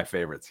 Dom's one of my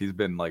favorites. He's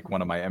been like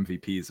one of my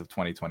MVPs of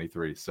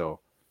 2023. So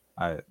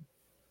I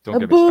don't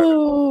get me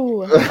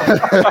started.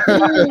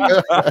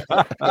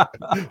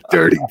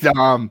 Dirty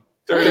Dom.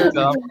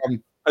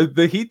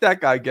 The heat that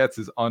guy gets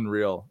is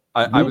unreal.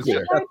 I was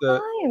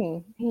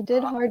He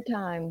did hard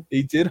time.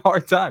 He did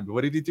hard time.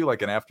 What did he do?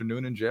 Like an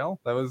afternoon in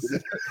jail? That was.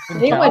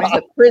 He went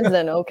to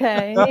prison.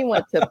 Okay, he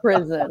went to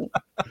prison.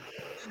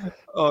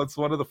 Oh, it's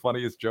one of the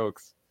funniest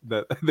jokes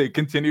that they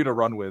continue to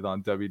run with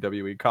on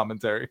WWE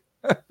commentary.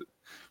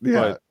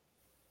 But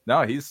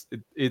no,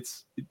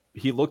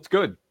 he looked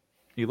good.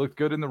 He looked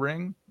good in the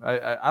ring.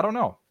 I don't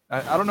know.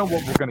 I don't know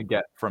what we're gonna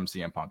get from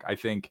CM Punk. I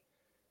think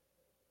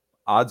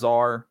odds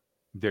are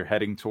they're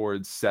heading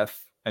towards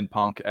Seth and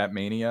Punk at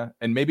Mania,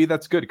 and maybe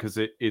that's good because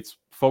it's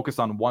focused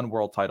on one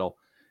world title,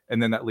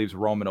 and then that leaves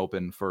Roman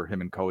open for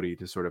him and Cody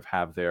to sort of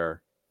have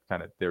their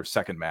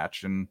second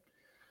match and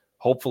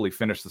hopefully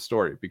finish the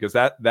story, because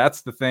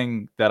that's the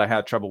thing that I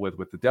had trouble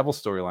with the Devil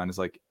storyline, is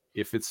like,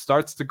 if it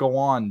starts to go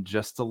on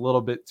just a little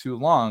bit too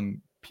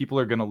long, people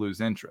are going to lose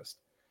interest.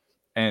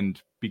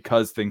 And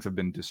because things have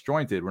been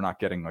disjointed, we're not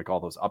getting like all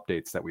those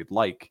updates that we'd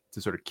like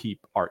to sort of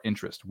keep our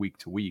interest week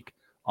to week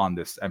on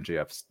this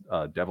MJF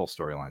Devil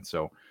storyline.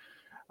 So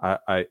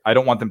I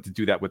don't want them to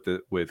do that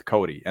with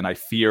Cody, and I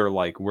fear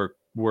like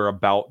we're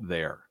about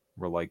there.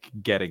 We're like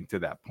getting to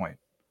that point,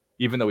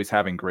 even though he's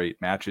having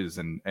great matches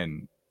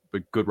and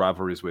good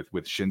rivalries with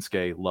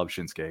Shinsuke. Love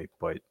Shinsuke,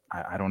 but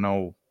I don't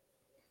know.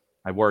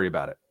 I worry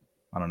about it.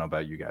 I don't know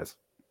about you guys.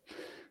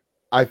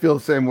 I feel the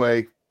same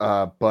way,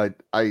 but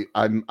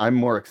I'm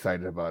more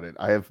excited about it.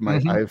 I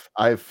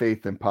have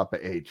faith in Papa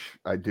H.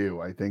 I do.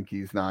 I think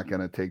he's not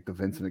going to take the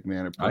Vince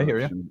McMahon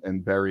approach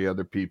and bury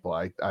other people.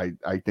 I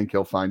think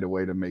he'll find a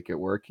way to make it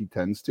work. He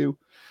tends to,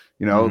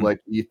 like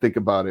you think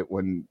about it,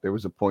 when there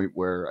was a point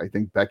where I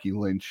think Becky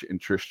Lynch and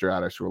Trish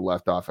Stratus were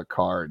left off a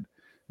card,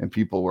 and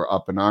people were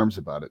up in arms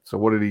about it. So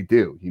what did he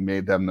do? He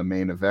made them the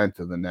main event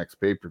of the next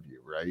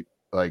pay-per-view, right?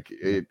 Like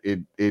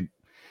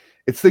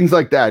it's things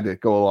like that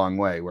go a long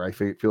way, where I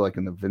feel like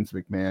in the Vince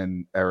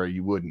McMahon era,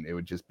 you wouldn't. It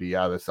would just be,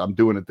 I'm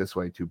doing it this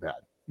way, too bad,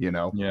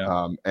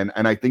 Yeah. And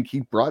I think he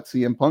brought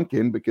CM Punk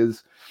in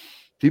because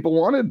people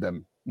wanted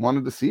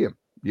to see him,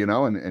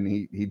 and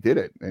he did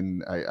it.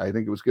 And I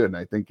think it was good. And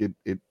I think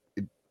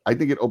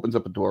it opens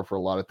up a door for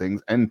a lot of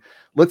things. And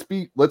let's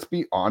be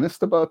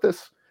honest about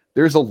this.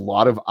 There's a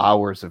lot of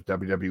hours of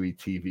WWE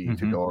TV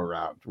to go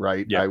around,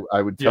 right? Yeah.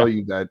 I would tell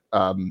you that,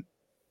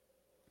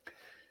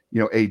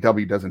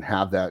 AEW doesn't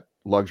have that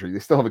luxury. They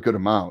still have a good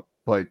amount,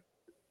 but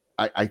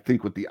I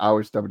think with the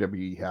hours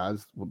WWE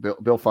has,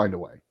 they'll find a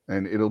way,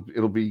 and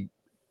it'll be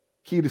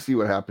key to see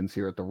what happens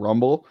here at the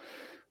Rumble.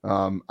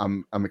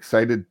 I'm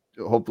excited.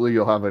 Hopefully,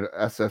 you'll have an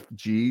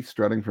SFG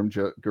strutting from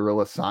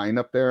Gorilla sign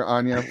up there,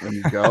 Anya, when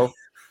you go.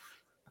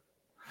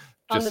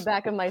 On the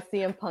back of my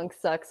CM Punk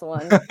sucks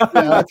one. Yeah,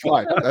 that's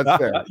fine. That's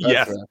fair.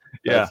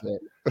 That's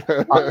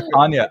fair.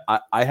 Anya,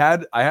 I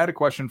had a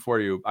question for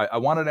you. I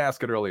wanted to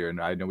ask it earlier, and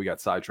I know we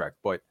got sidetracked,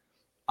 but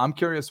I'm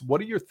curious,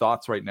 what are your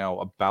thoughts right now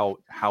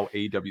about how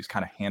AEW is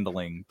kind of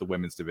handling the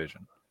women's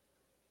division?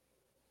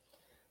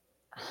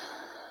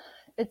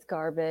 It's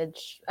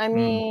garbage. I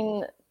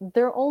mean,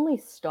 their only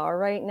star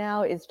right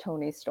now is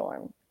Toni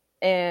Storm,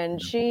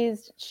 and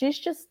she's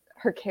just,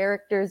 her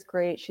character is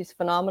great. She's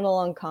phenomenal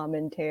on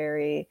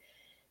commentary.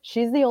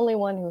 She's the only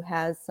one who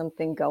has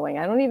something going.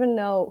 I don't even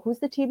know who's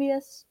the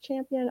TBS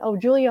champion. Oh,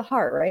 Julia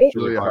Hart, right?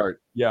 Julia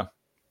Hart. Yeah.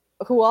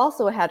 Who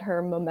also had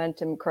her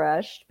momentum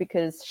crushed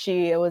because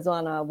she was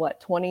on a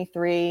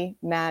 23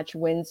 match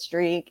win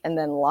streak and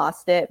then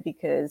lost it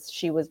because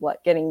she was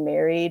getting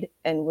married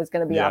and was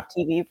going to be off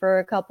TV for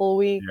a couple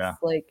weeks. Yeah.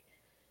 Like,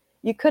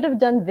 You could have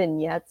done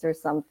vignettes or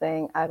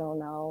something. I don't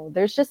know.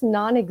 There's just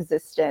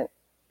non-existent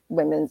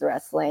women's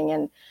wrestling.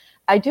 And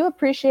I do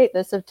appreciate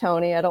this of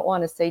Tony. I don't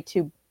want to say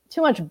too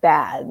much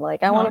bad.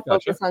 Like, I want to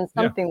focus on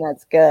something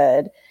that's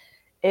good.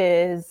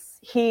 Is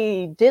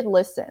he did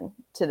listen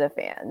to the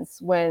fans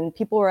when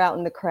people were out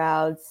in the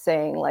crowd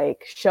saying,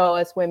 like, show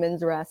us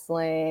women's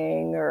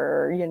wrestling,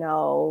 or, you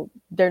know,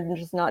 they're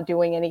just not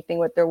doing anything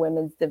with their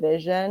women's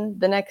division.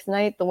 The next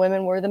night, the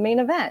women were the main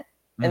event.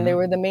 And they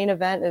were the main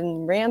event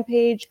in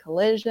Rampage,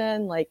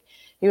 Collision. Like,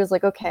 he was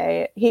like,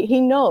 okay,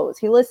 he knows,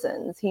 he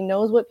listens, he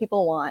knows what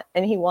people want,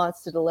 and he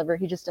wants to deliver.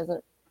 He just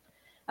doesn't,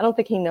 I don't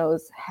think he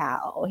knows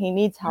how. He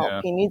needs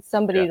help. He needs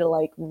somebody to,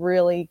 like,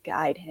 really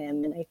guide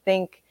him. And I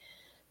think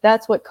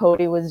that's what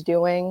Cody was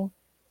doing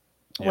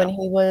when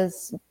he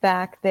was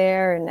back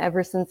there. And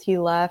ever since he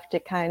left,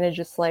 it kind of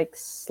just, like,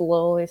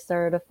 slowly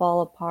started to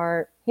fall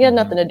apart. He had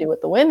nothing to do with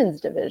the women's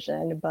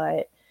division,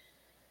 but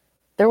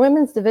their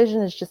women's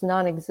division is just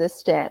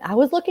non-existent. I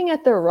was looking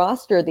at their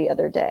roster the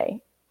other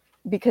day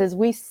because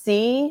we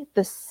see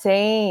the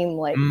same,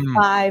 like,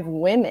 5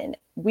 women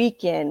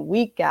week in,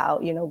 week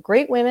out, you know,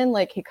 great women.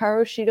 Like,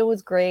 Hikaru Shida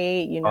was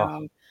great, you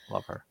know.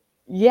 Love her.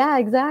 Yeah,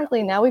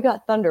 exactly. Now we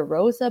got Thunder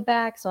Rosa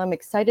back, so I'm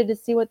excited to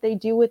see what they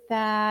do with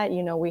that.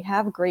 You know, we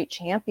have great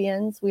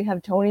champions. We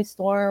have Toni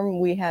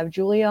Storm. We have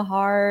Julia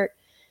Hart.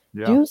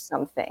 Do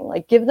something.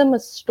 Like, give them a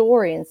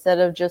story instead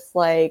of just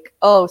like,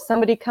 oh,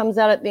 somebody comes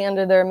out at the end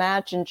of their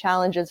match and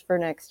challenges for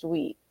next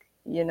week.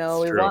 You know,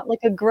 we want,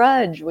 like, a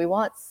grudge. We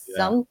want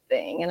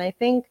something. And I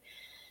think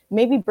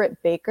maybe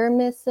Britt Baker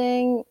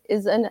missing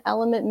is an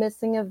element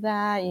missing of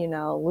that. You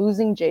know,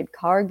 losing Jade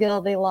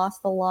Cargill, they lost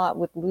a lot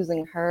with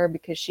losing her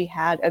because she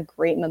had a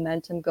great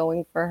momentum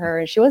going for her,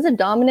 and she was a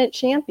dominant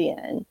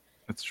champion.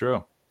 It's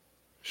true.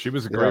 She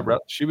was a great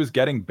she was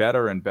getting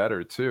better and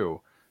better too.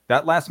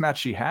 That last match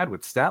she had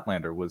with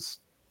Statlander was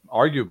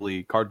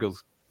arguably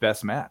Cargill's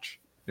best match.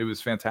 It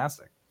was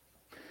fantastic.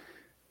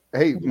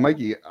 Hey,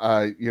 Mikey,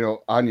 you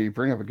know, Ania, you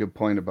bring up a good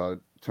point about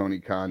Tony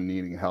Khan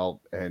needing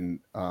help. And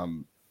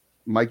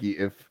Mikey,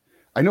 if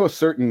I know a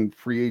certain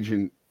free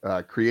agent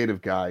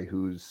creative guy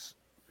who's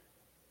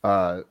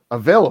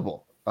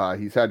available,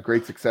 he's had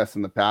great success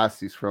in the past.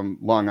 He's from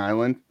Long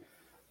Island.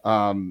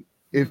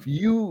 If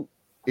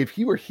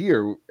he were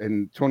here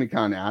and Tony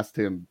Khan asked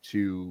him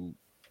to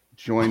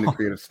join the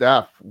creative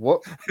staff,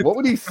 what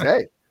would he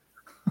say?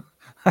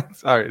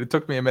 Sorry, it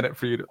took me a minute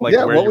for you to, like,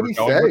 yeah, where what you would were he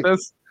going say? with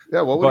this.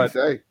 Yeah, what would he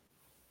say?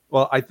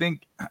 Well, I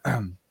think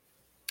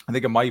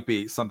it might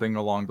be something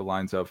along the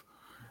lines of,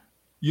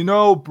 you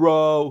know,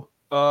 bro,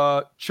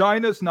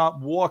 China's not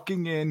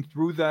walking in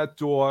through that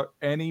door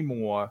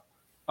anymore.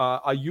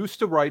 I used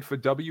to write for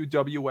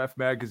WWF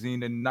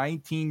magazine in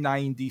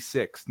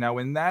 1996. Now,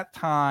 in that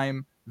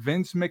time,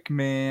 Vince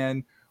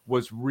McMahon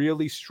was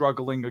really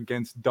struggling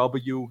against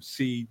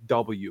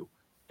WCW.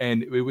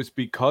 And it was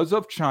because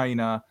of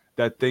China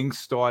that things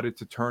started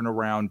to turn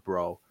around,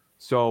 bro.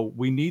 So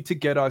we need to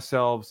get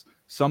ourselves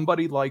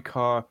somebody like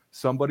her,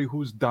 somebody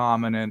who's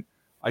dominant.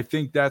 I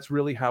think that's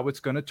really how it's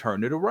going to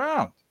turn it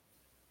around.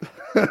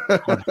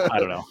 I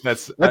don't know.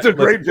 That's a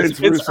great Vince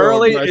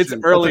Russo. It's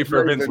early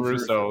for Vince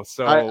Russo.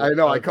 So I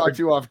know I caught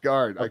you off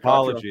guard.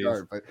 Apologies.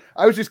 But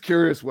I was just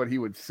curious what he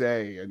would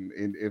say, and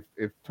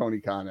if Tony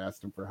Khan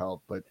asked him for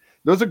help. But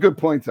those are good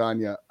points,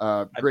 Anya.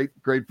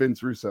 Great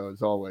Vince Russo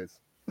as always.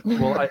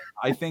 Well,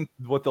 I think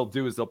what they'll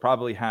do is he'll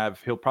probably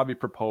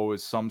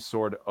propose some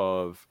sort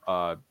of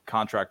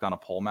contract on a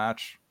pole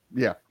match.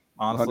 Yeah,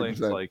 honestly,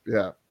 it's like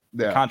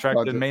contract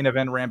the main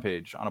event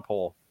Rampage on a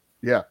pole.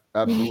 Yeah,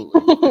 absolutely.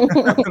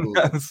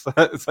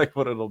 It's like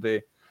what it'll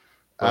be.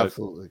 But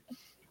absolutely.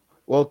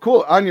 Well,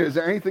 cool. Anya, is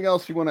there anything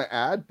else you want to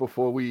add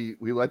before we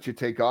let you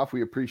take off?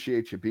 We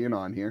appreciate you being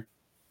on here.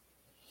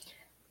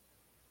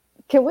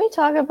 Can we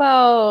talk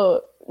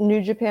about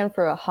New Japan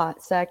for a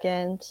hot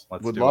second?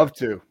 Would love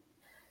to.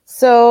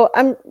 So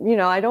I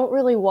don't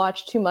really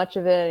watch too much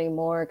of it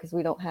anymore because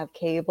we don't have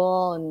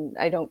cable and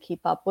I don't keep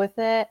up with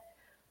it.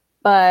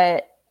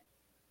 But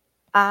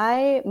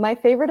my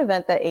favorite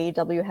event that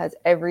AEW has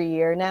every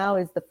year now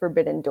is the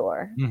Forbidden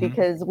Door,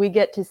 because we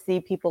get to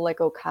see people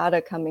like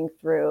Okada coming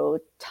through,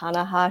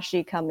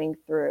 Tanahashi coming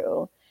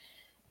through,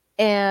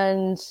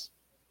 and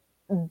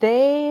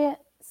they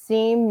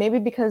seem, maybe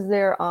because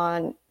they're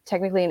on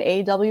technically an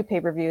AEW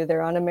pay-per-view,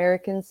 they're on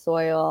American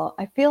soil,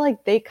 I feel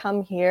like they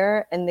come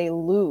here and they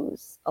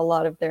lose a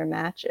lot of their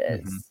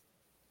matches.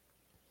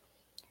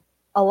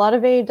 A lot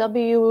of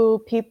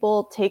AEW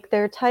people take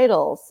their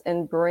titles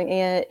and bring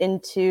it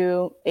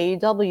into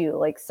AEW.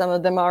 Like, some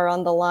of them are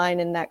on the line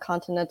in that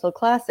Continental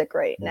Classic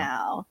right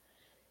now.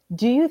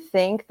 Do you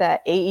think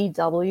that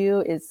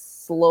AEW is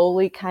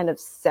slowly kind of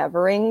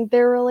severing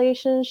their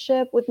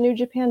relationship with New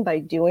Japan by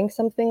doing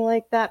something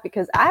like that?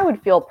 Because I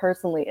would feel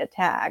personally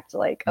attacked.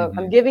 Like,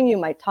 I'm giving you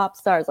my top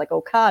stars like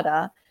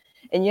Okada,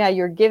 and yeah,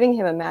 you're giving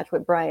him a match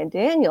with Bryan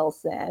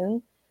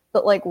Danielson,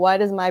 but like, why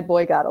does my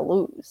boy gotta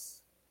lose?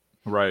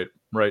 Right.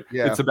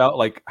 Yeah. It's about,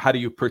 like, how do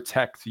you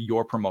protect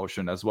your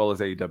promotion as well as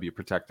AEW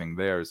protecting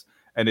theirs,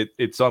 and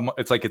it's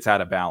like it's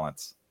out of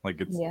balance. Like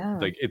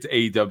it's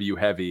AEW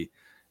heavy,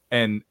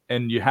 and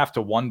you have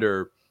to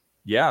wonder,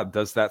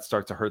 does that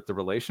start to hurt the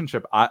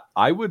relationship?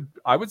 I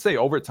would say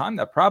over time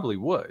that probably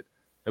would.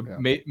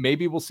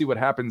 Maybe we'll see what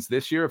happens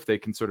this year if they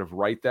can sort of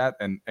right that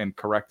and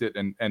correct it,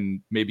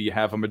 and maybe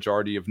have a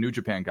majority of New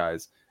Japan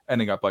guys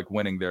ending up like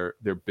winning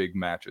their big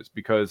matches,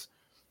 because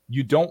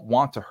you don't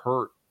want to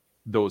hurt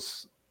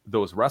those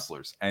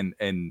wrestlers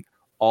and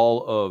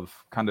all of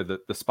kind of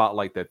the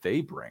spotlight that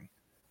they bring,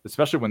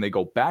 especially when they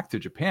go back to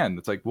Japan.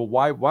 It's like, well,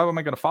 why am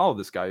I going to follow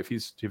this guy if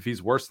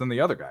he's worse than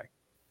the other guy?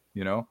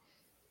 You know,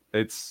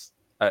 it's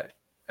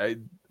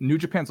New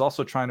Japan's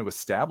also trying to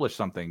establish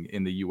something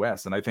in the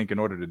US, and I think in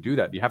order to do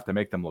that, you have to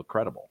make them look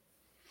credible.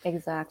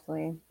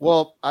 Exactly.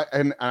 Well,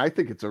 I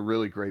think it's a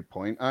really great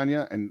point,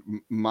 Anya. And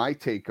my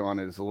take on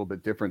it is a little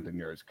bit different than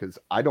yours, because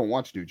I don't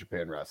watch New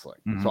Japan wrestling.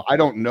 Mm-hmm. So I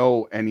don't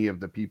know any of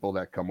the people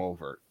that come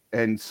over.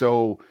 And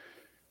so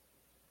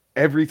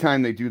every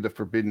time they do the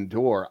Forbidden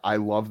Door, I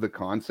love the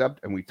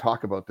concept. And we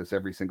talk about this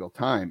every single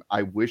time.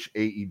 I wish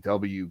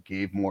AEW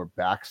gave more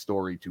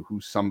backstory to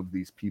who some of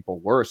these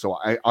people were, so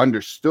I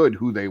understood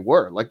who they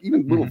were. Like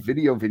even little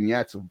video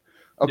vignettes of,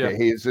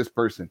 hey, is this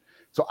person?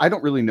 So I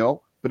don't really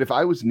know. But if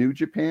I was New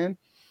Japan,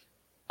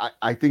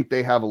 I think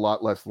they have a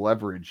lot less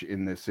leverage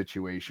in this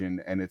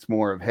situation, and it's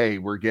more of, hey,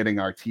 we're getting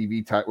our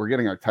we're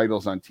getting our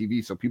titles on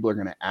TV, so people are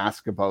going to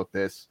ask about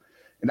this.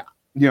 And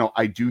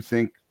I do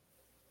think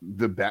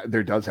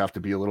there does have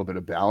to be a little bit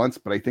of balance,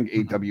 but I think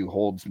AEW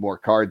holds more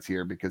cards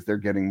here because they're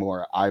getting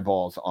more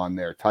eyeballs on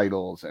their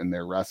titles and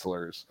their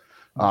wrestlers.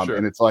 Sure.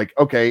 And it's like,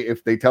 okay,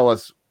 if they tell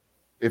us,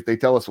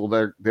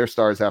 well, their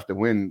stars have to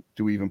win,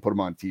 do we even put them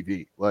on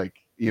TV? Like,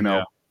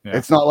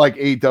 it's not like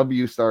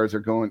AEW stars are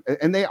going,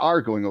 and they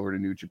are going over to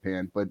New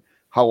Japan, but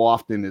how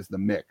often is the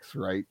mix,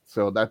 right?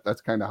 So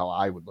that's kind of how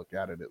I would look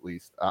at it, at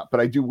least.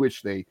 But I do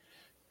wish they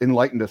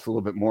enlightened us a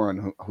little bit more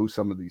on who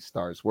some of these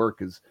stars were,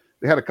 because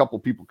they had a couple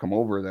people come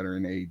over that are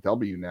in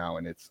AEW now,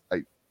 and it's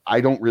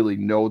I don't really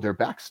know their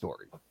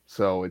backstory,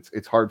 so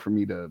it's hard for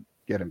me to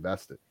get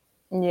invested.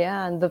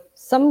 Yeah, and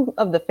some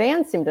of the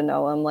fans seem to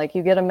know him. Like,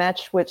 you get a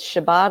match with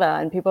Shibata,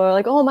 and people are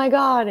like, "Oh my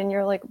god!" and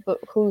you're like, "But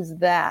who's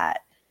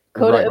that?"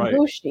 Kota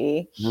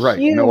Ibushi,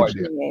 huge no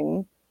idea.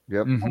 name.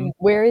 Yep.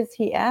 Where is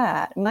he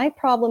at? My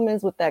problem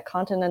is with that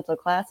Continental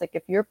Classic,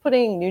 if you're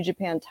putting New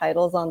Japan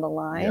titles on the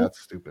line,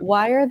 that's stupid.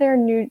 Why are there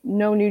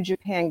no New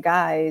Japan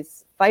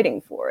guys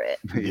fighting for it?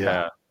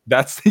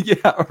 That's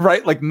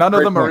right. Like none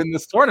of them are in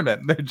this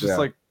tournament. They're just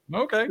like,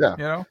 okay,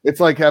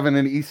 it's like having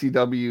an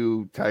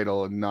ECW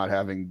title and not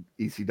having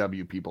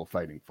ECW people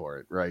fighting for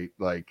it, right?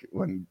 Like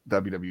when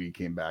WWE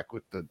came back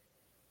with the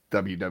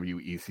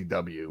WWE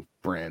ECW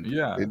brand.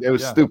 It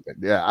was stupid.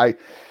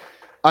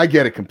 I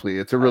get it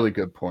completely. It's a really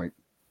good point.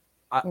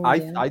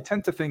 I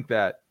tend to think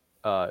that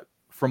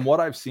from what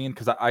I've seen,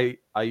 because I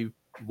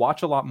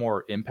watch a lot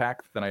more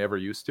Impact than I ever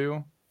used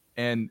to,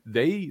 and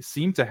they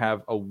seem to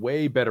have a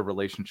way better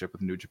relationship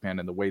with New Japan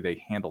in the way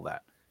they handle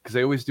that, because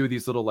they always do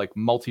these little like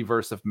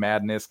multiverse of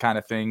madness kind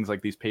of things,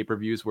 like these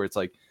pay-per-views where it's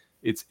like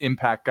it's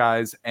Impact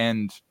guys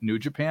and New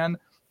Japan,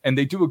 and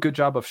they do a good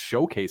job of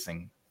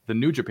showcasing the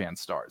New Japan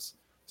stars.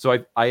 So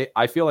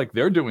I feel like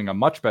they're doing a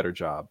much better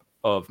job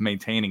of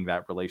maintaining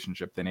that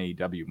relationship than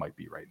AEW might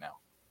be right now.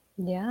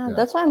 Yeah,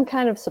 that's why I'm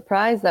kind of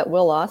surprised that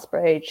Will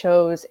Ospreay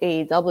chose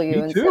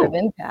AEW instead of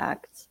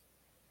Impact.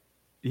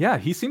 Yeah,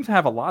 he seemed to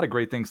have a lot of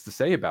great things to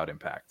say about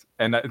Impact.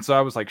 And so I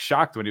was like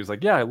shocked when he was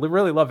like, I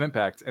really love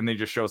Impact. And then he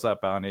just shows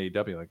up on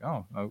AEW like,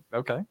 oh,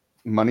 okay.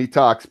 Money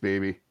talks,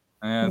 baby.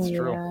 Yeah, that's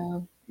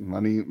true.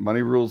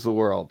 Money rules the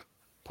world.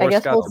 Poor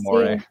Scott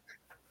D'Amore.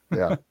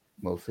 Yeah.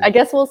 We'll see. I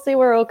guess we'll see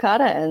where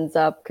Okada ends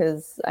up,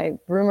 because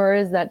rumor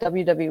is that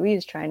WWE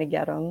is trying to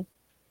get him.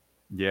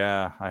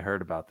 Yeah, I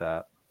heard about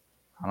that.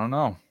 I don't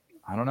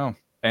know.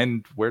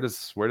 And where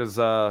does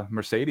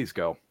Mercedes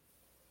go?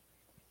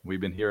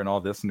 We've been hearing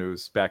all this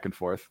news back and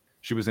forth.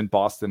 She was in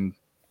Boston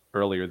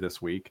earlier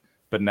this week,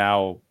 but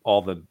now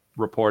all the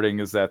reporting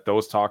is that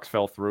those talks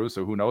fell through.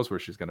 So who knows where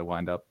she's going to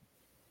wind up?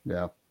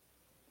 Yeah.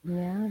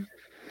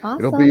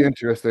 Awesome. It'll be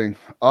interesting.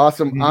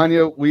 Awesome.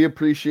 Anya, we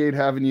appreciate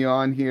having you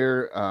on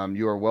here.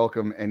 You are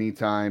welcome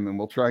anytime, and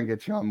we'll try and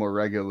get you on more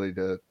regularly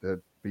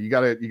but you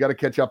gotta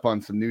catch up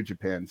on some New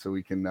Japan so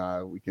we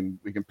can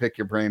pick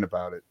your brain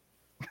about it.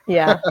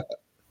 Yeah.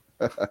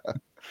 All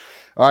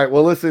right.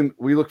 Well, listen,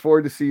 we look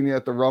forward to seeing you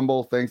at the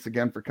Rumble. Thanks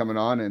again for coming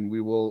on, and we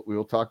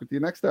will talk with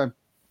you next time.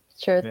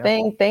 Sure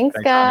thing. Thanks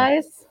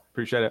guys. Anya.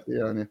 Appreciate it. See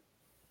you, Anya.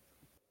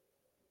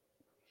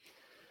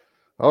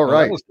 All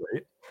right. That was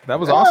great. That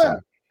was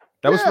awesome.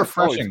 That was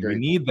refreshing. We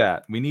need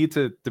that. We need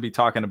to be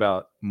talking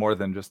about more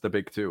than just the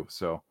big two.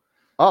 So,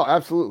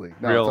 absolutely.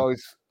 No,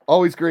 it's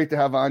always great to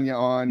have Anya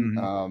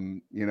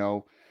on.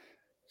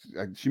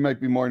 She might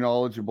be more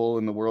knowledgeable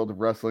in the world of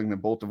wrestling than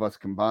both of us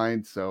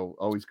combined. So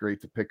always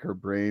great to pick her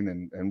brain,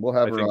 and we'll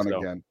have her on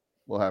again.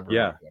 We'll have her.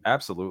 Yeah, on again.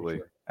 Absolutely.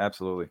 Sure.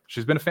 Absolutely.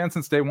 She's been a fan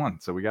since day one.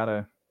 So we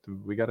gotta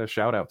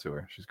shout out to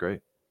her. She's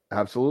great.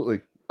 Absolutely.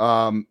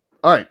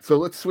 All right, so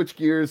let's switch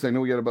gears. I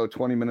know we got about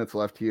 20 minutes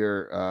left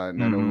here,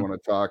 and I know we want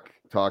to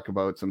talk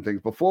about some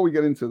things. Before we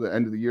get into the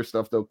end of the year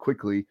stuff, though,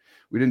 quickly,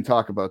 we didn't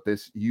talk about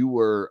this. You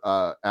were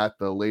at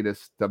the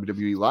latest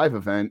WWE live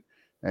event,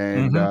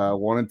 and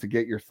wanted to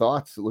get your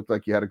thoughts. It looked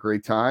like you had a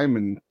great time,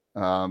 and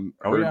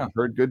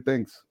heard good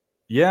things.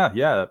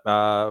 Yeah.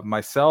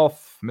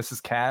 Myself,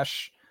 Mrs.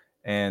 Cash,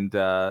 and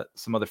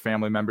some other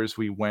family members,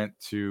 we went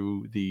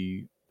to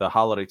the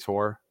holiday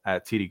tour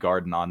at TD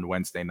Garden on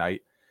Wednesday night.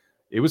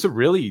 It was a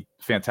really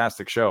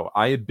fantastic show.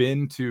 I had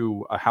been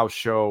to a house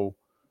show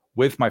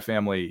with my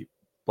family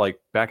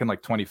like back in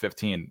like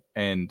 2015,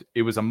 and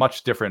it was a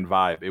much different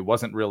vibe. It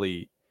was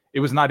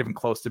not even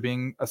close to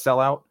being a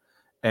sellout,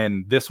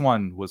 and this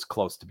one was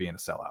close to being a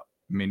sellout.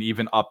 I mean,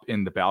 even up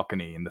in the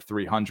balcony in the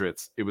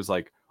 300s, it was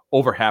like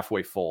over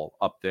halfway full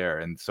up there,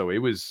 and so it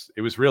was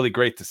really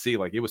great to see.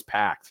 Like, it was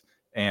packed,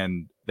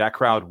 and that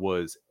crowd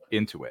was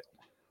into it.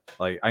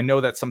 Like, I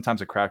know that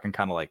sometimes a crowd can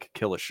kind of like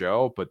kill a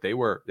show, but they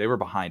were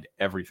behind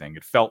everything.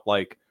 It felt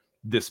like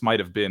this might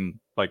have been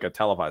like a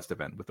televised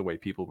event with the way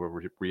people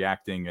were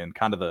reacting and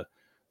kind of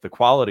the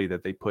quality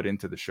that they put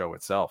into the show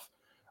itself.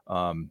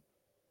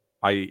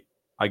 I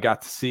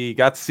got to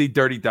see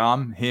Dirty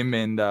Dom. Him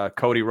and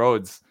Cody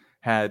Rhodes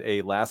had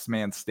a last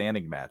man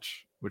standing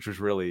match, which was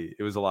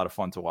it was a lot of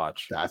fun to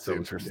watch. That's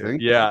interesting.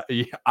 Yeah,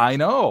 I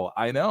know.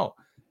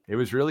 It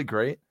was really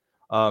great.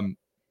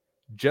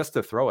 Just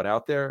to throw it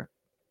out there,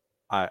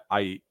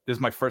 this is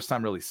my first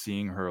time really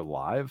seeing her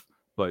live,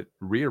 but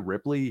Rhea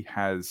Ripley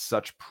has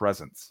such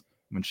presence.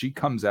 When she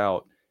comes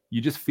out, you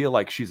just feel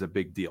like she's a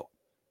big deal.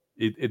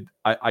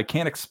 I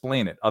can't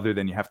explain it other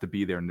than you have to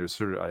be there, and there's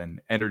sort of an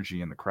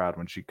energy in the crowd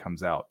when she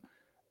comes out.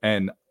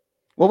 And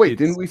well, wait,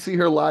 didn't we see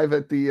her live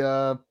at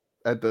the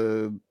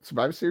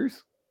Survivor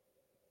Series?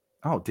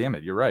 Oh, damn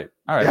it. You're right.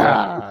 All right.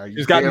 Yeah.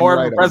 She's got more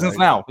of a presence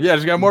now. Yeah,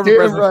 she's got more of a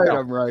presence now.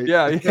 I'm right.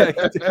 Yeah.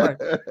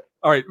 Right.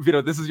 All right,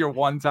 Vito, this is your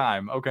one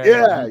time. Okay.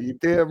 Yeah, you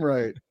damn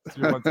right. It's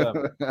your one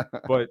time.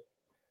 But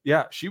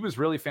yeah, she was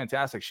really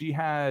fantastic. She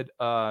had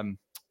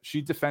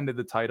she defended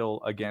the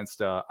title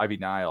against Ivy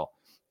Nile,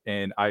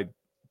 and I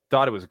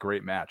thought it was a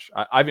great match.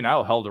 Ivy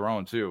Nile held her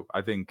own too.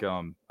 I think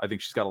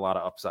she's got a lot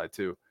of upside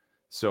too.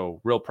 So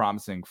real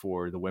promising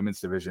for the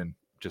women's division,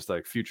 just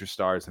like future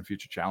stars and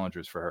future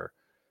challengers for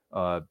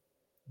her.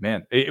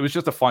 Man, it was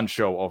just a fun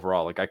show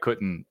overall. Like, I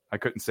couldn't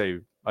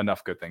say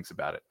enough good things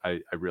about it. I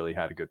really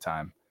had a good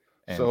time.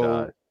 And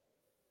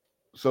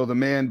so the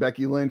man,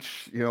 Becky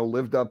Lynch,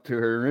 lived up to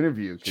her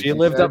interview. She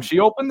lived up. She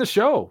opened the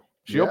show.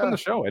 Opened the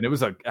show, and it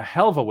was a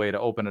hell of a way to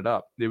open it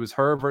up. It was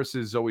her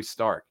versus Zoe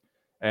Stark,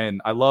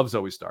 and I love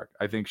Zoe Stark.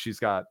 I think she's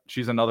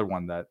another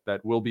one that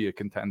will be a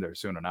contender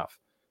soon enough.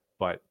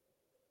 But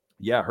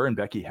yeah, her and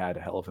Becky had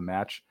a hell of a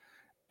match,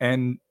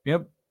 and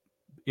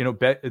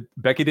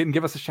Becky didn't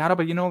give us a shout out,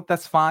 but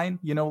that's fine.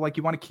 Like,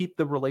 you want to keep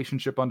the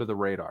relationship under the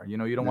radar. You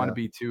don't want to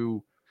be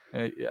too.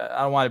 I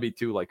don't want to be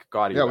too like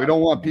gaudy. Yeah, we don't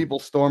want people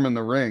storming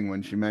the ring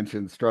when she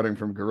mentioned strutting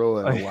from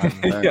Gorilla in a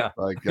live event. Yeah,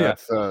 like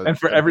that's and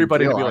for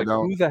everybody to be like,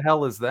 who the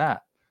hell is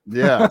that?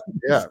 Yeah,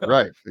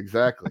 right,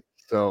 exactly.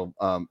 So,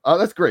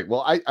 that's great.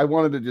 Well, I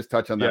wanted to just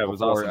touch on that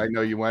before. Awesome. I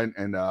know you went,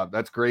 and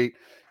that's great.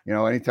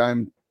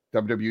 Anytime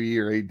WWE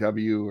or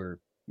AEW or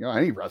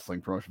any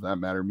wrestling promotion for that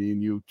matter, me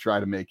and you try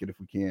to make it if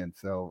we can.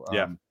 So,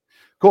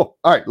 cool.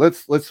 All right,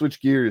 let's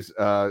switch gears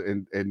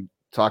and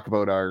talk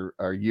about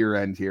our year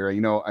end here.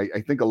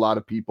 I think a lot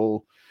of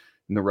people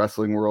in the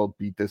wrestling world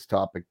beat this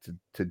topic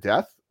to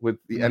death with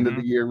the end of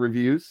the year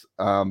reviews.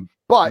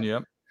 But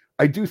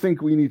I do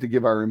think we need to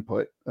give our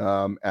input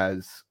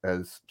as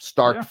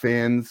Stark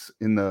fans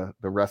in the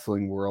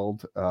wrestling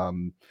world.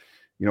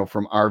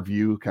 From our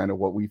view, kind of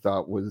what we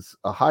thought was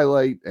a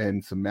highlight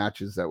and some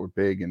matches that were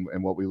big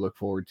and what we look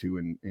forward to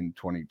in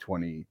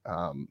 2020,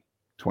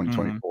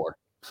 2024.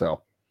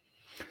 So,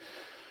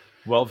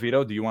 well,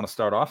 Vito, do you want to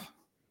start off?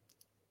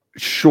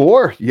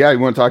 Sure. Yeah, you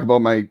want to talk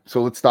about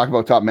so let's talk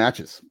about top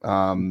matches.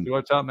 Do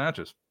our top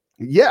matches.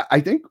 Yeah, I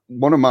think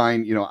one of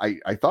mine,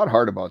 I thought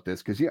hard about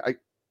this because I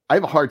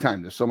have a hard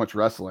time. There's so much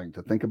wrestling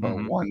to think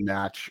about. One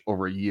match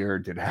over a year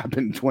did happen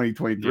in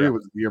 2023.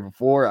 Was the year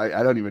before.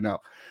 I don't even know.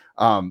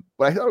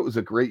 But I thought it was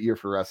a great year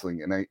for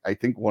wrestling. And I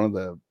think one of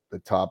the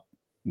top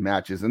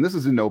matches, and this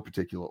is in no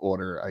particular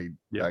order.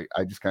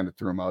 I just kind of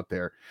threw them out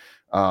there.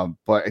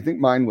 But I think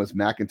mine was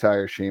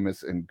McIntyre,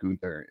 Sheamus, and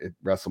Gunther at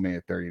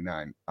WrestleMania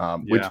 39,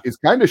 which is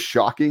kind of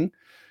shocking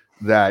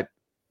that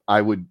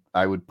I would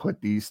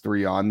put these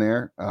three on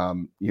there.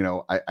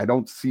 I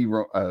don't see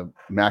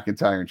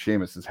McIntyre and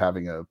Sheamus as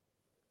having a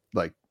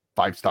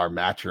 5-star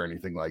match or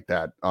anything like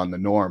that on the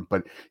norm,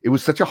 but it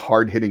was such a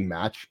hard-hitting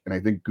match, and I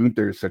think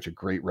Gunther is such a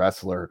great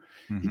wrestler.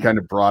 He kind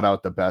of brought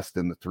out the best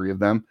in the three of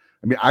them.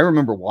 I mean, I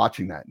remember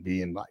watching that and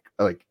being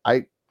like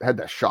I had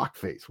that shock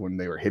face when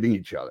they were hitting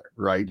each other,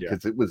 right?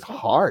 Because it was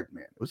hard,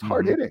 man. It was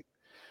hard hitting.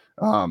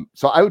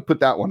 So I would put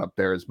that one up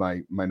there as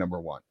my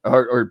number one,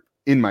 or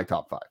in my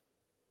top 5.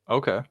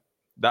 Okay.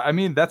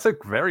 That's a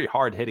very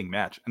hard hitting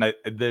match. And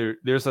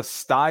there's a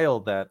style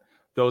that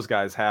those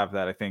guys have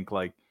that I think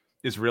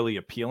is really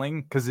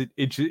appealing because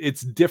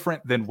it's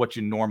different than what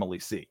you normally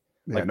see.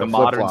 Yeah, like no the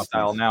modern flip-floppers.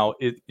 style now,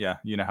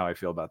 you know how I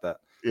feel about that.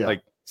 Yeah.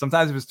 Like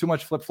sometimes if it's too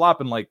much flip flop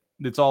and like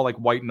it's all like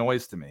white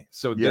noise to me.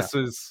 So this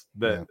is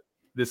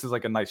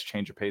like a nice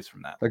change of pace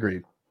from that.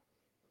 Agreed.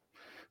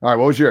 All right,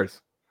 what was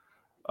yours?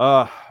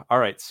 All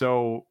right.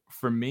 So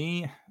for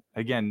me,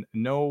 again,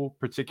 no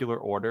particular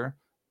order,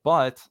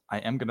 but I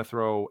am going to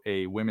throw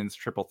a women's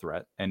triple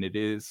threat, and it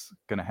is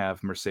going to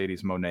have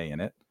Mercedes Moné in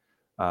it.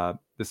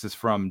 This is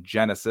from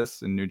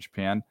Genesis in New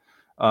Japan.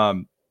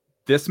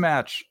 This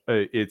match,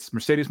 it's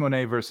Mercedes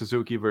Moné versus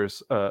Suzuki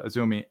versus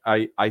Azumi.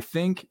 I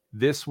think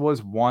this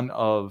was one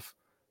of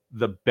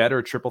the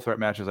better triple threat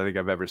matches I think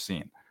I've ever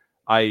seen.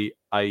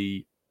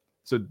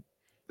 So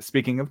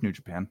speaking of New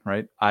Japan,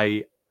 right?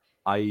 I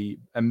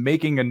am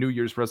making a New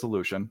Year's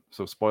resolution.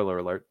 So spoiler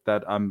alert,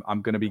 that I'm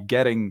going to be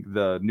getting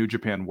the New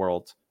Japan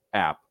World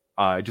app.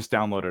 I just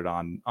downloaded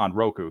on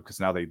Roku because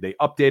now they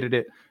updated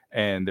it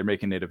and they're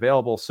making it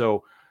available.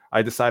 So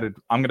I decided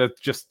I'm going to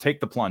just take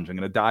the plunge. I'm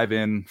going to dive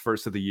in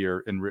first of the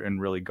year and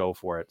really go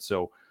for it.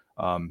 So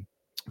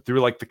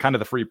through like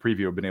the free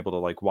preview, I've been able to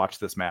like watch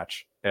this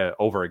match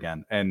over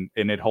again, and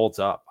it holds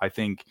up. I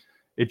think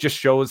it just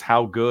shows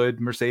how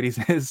good Mercedes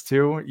is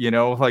too. You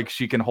know, like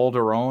she can hold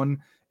her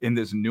own in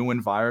this new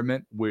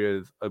environment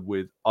with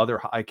other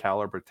high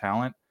caliber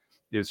talent.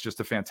 It's just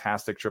a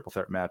fantastic triple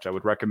threat match. I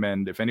would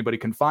recommend if anybody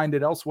can find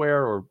it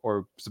elsewhere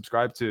or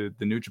subscribe to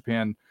the New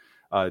Japan,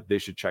 they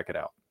should check it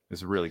out.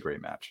 It's a really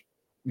great match.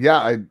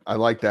 Yeah, I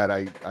like that.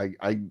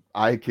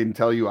 I can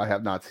tell you I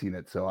have not seen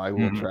it, so I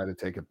will try to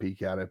take a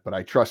peek at it. But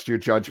I trust your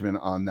judgment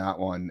on that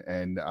one,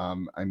 and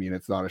I mean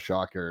it's not a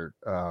shocker.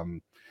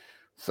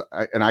 So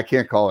I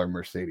can't call her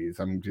Mercedes.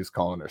 I'm just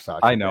calling her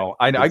Sasha. I know.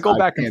 I go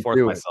back and forth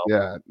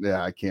myself.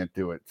 Yeah, I can't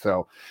do it.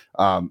 So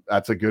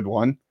that's a good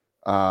one.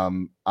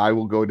 I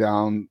will go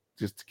down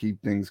just to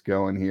keep things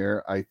going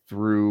here. I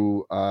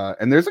threw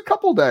and there's a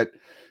couple that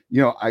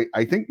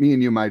I think me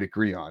and you might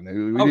agree on.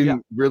 We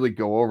didn't really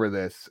go over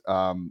this,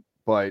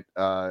 but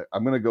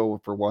I'm gonna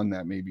go for one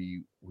that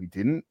maybe we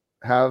didn't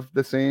have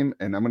the same,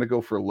 and I'm gonna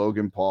go for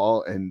Logan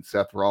Paul and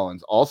Seth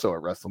Rollins also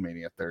at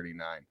WrestleMania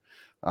 39.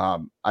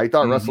 I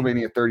thought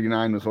WrestleMania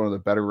 39 was one of the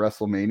better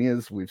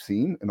WrestleManias we've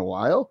seen in a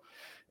while.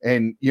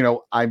 And,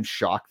 I'm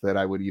shocked that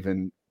I would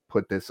even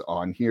put this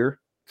on here,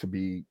 to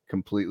be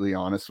completely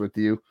honest with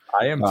you.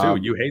 I am too.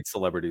 You hate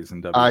celebrities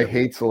in WWE. I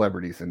hate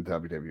celebrities in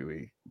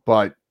WWE,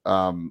 but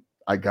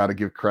I got to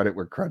give credit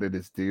where credit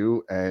is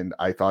due. And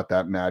I thought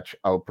that match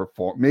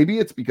outperformed. Maybe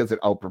it's because it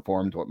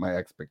outperformed what my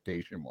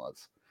expectation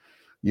was,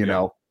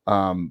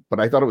 but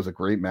I thought it was a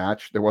great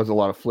match. There was a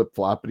lot of flip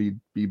floppity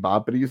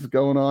beboppities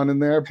going on in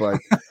there, but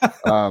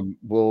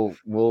we'll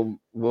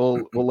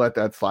let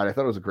that slide. I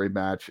thought it was a great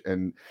match,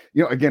 and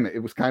again, it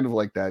was kind of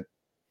like that.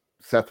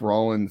 Seth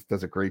Rollins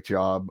does a great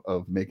job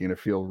of making it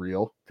feel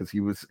real because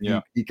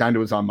he kind of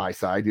was on my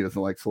side. He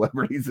doesn't like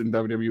celebrities in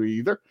WWE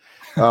either,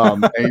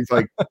 and he's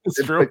like,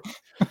 it's true.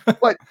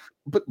 But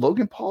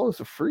Logan Paul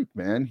is a freak,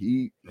 man.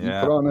 He put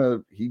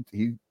on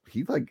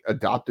he like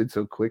adopted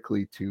so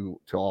quickly to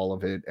all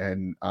of it,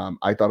 and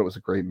I thought it was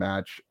a great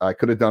match. I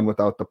could have done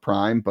without the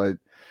Prime, but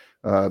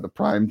the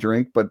Prime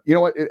drink, but you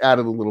know what? It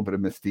added a little bit of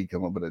mystique, a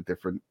little bit of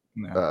different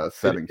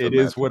settings. It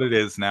is what it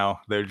is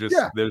now.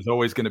 There's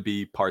always going to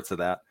be parts of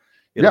that.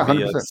 It'll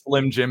be a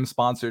Slim Jim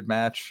sponsored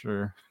match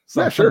or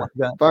something like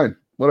that. Fine,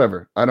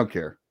 whatever. I don't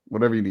care.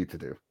 Whatever you need to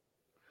do.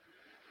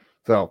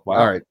 So,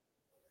 All right.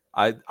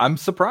 I'm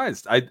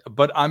surprised.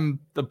 But I'm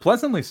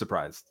pleasantly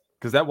surprised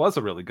because that was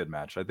a really good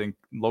match. I think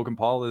Logan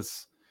Paul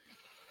is.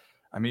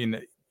 I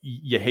mean,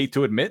 you hate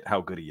to admit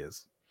how good he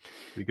is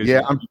because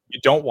you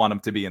don't want him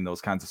to be in those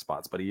kinds of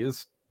spots, but he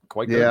is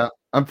quite good. Yeah.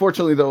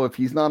 Unfortunately, though, if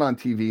he's not on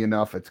TV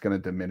enough, it's going to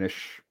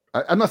diminish.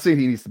 I'm not saying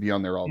he needs to be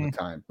on there all the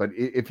time, but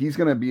if he's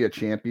going to be a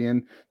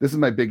champion, this is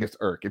my biggest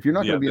irk. If you're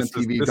not going to be on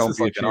TV, don't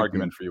be a champion. An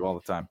argument for you all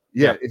the time.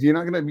 Yeah, if you're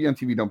not going to be on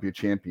TV, don't be a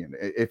champion.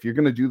 If you're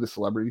going to do the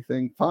celebrity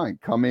thing, fine,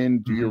 come in,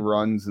 do your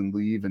runs, and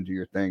leave, and do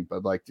your thing.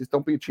 But like, just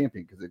don't be a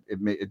champion because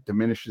it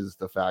diminishes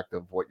the fact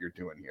of what you're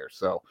doing here.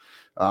 So,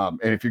 and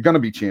if you're going to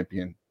be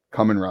champion,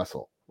 come and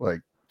wrestle.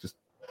 Like, just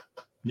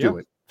do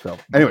it. So,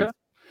 anyway,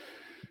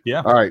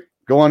 yeah. All right.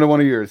 Go on to one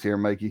of yours here,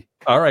 Mikey.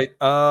 All right.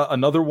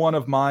 Another one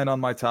of mine on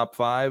my top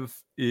 5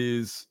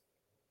 is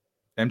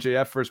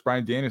MJF versus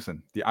Bryan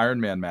Danielson, the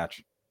Iron Man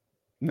match.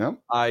 No,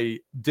 I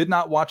did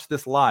not watch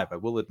this live. I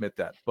will admit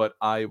that, but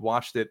I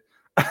watched it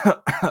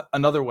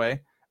another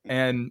way,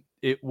 and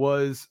it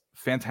was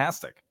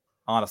fantastic.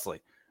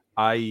 Honestly,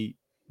 it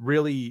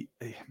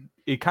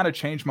kind of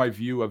changed my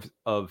view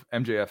of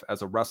MJF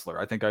as a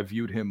wrestler. I think I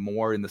viewed him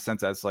more in the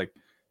sense as like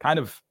kind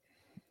of,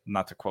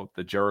 not to quote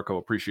the Jericho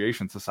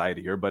Appreciation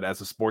Society here, but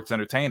as a sports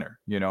entertainer,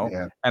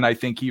 and I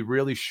think he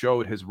really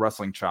showed his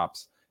wrestling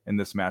chops in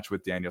this match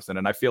with Danielson.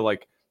 And I feel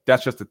like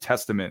that's just a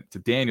testament to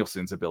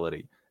Danielson's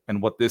ability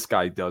and what this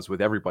guy does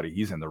with everybody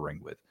he's in the ring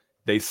with.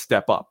 They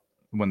step up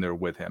when they're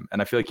with him. And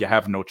I feel like you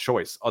have no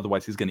choice.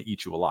 Otherwise he's going to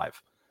eat you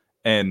alive.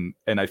 And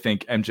I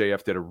think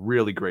MJF did a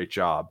really great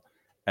job.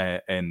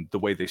 And the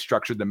way they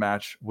structured the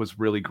match was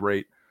really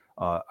great.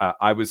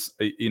 I was,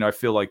 I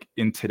feel like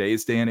in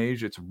today's day and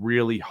age, it's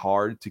really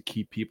hard to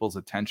keep people's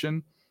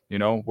attention.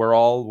 We're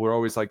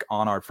always like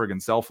on our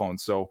friggin' cell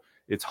phones. So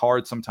it's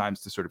hard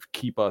sometimes to sort of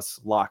keep us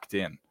locked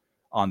in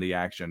on the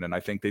action. And I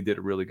think they did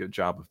a really good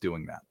job of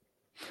doing that.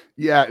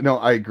 Yeah, no,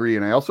 I agree.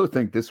 And I also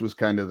think this was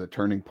kind of the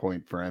turning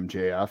point for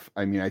MJF.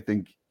 I mean, I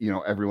think,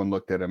 everyone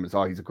looked at him as,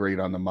 oh, he's great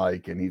on the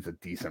mic and he's a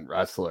decent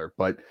wrestler.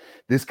 But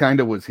this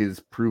kind of was his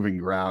proving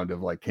ground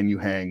of like, can you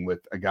hang with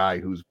a guy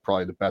who's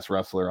probably the best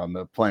wrestler on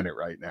the planet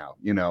right now?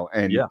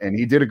 And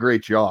he did a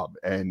great job.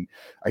 And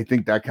I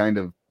think that kind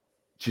of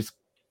just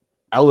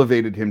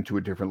elevated him to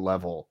a different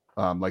level.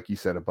 Like you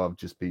said, above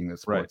just being the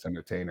sports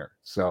entertainer.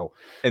 So,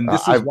 and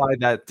this is why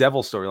that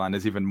Devil storyline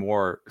is even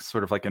more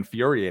sort of like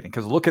infuriating,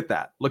 because look at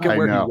that. Look at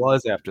where he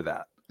was after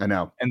that. I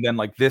know. And then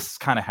like this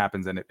kind of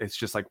happens, and it's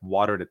just like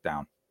watered it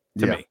down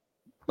to me.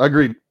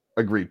 Agreed.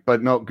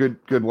 But no,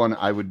 good one.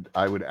 I would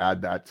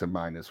add that to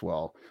mine as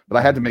well. But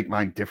I had to make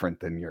mine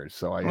different than yours.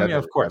 So I had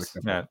of course.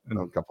 A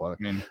couple other.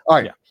 All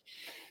right. Yeah.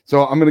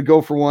 So I'm gonna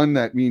go for one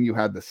that me and you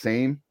had the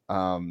same.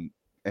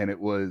 And it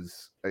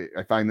was,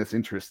 I find this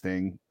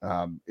interesting.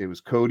 It was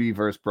Cody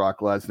versus Brock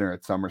Lesnar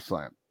at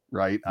SummerSlam,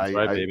 right? That's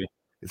right, baby.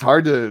 It's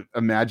hard to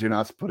imagine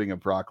us putting a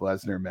Brock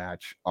Lesnar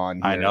match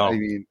on here. I know.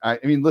 I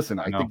mean, listen,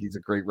 I think he's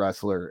a great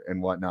wrestler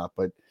and whatnot,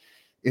 but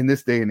in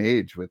this day and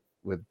age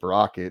with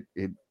Brock,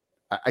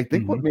 I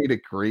think what made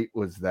it great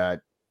was that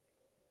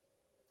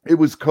it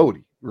was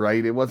Cody,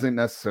 right? It wasn't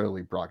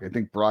necessarily Brock. I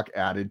think Brock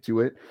added to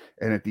it.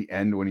 And at the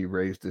end, when he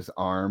raised his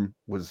arm,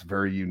 was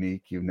very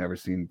unique. You've never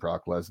seen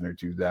Brock Lesnar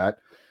do that.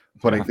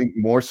 But I think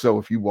more so,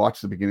 if you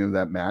watch the beginning of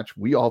that match,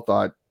 we all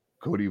thought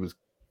Cody was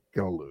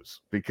going to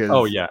lose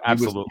because he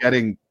was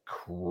getting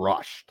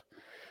crushed.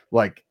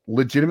 Like,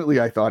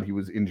 legitimately, I thought he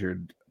was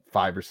injured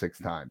 5 or 6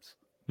 times.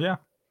 Yeah,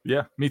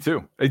 me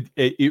too.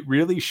 It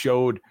really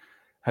showed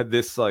had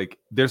this like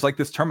there's like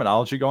this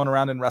terminology going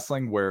around in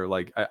wrestling where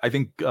like I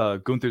think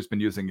Gunther's been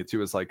using it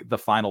too as like the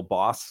final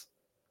boss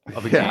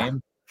of a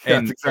game.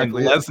 And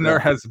Lesnar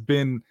has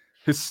been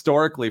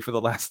historically for the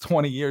last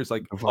 20 years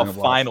like a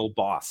final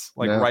boss,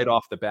 like right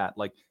off the bat.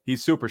 Like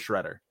he's Super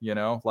Shredder,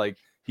 like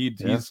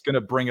he's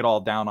gonna bring it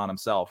all down on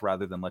himself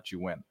rather than let you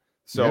win.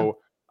 So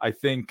I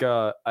think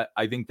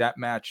that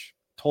match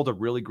told a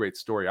really great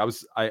story.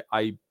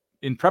 I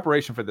in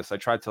preparation for this, I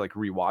tried to like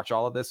rewatch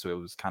all of this so it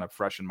was kind of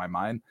fresh in my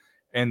mind.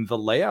 And the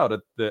layout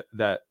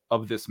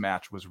of this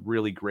match was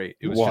really great.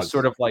 It was just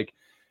sort of like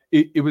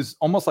it was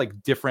almost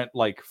like different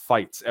like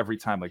fights every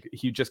time. Like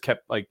he just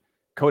kept like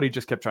Cody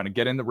just kept trying to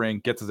get in the ring,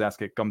 gets his ass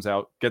kicked, comes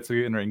out, gets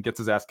in the ring, gets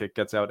his ass kicked,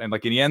 gets out, and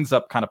like and he ends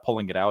up kind of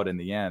pulling it out in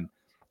the end.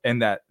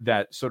 And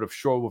that sort of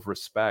show of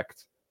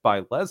respect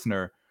by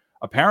Lesnar,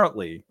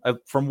 apparently,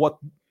 from what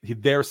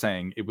they're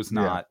saying, it was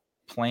not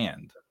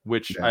planned,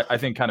 which I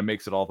think kind of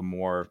makes it all the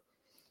more,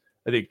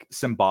 I think,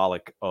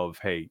 symbolic of,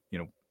 hey,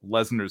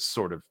 Lesnar's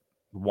sort of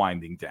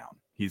winding down.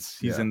 He's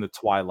in the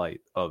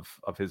twilight of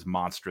his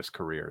monstrous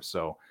career.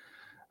 So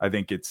I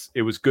think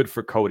it was good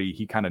for Cody.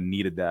 He kind of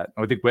needed that.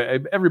 I think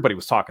everybody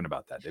was talking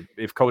about that.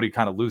 If Cody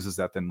kind of loses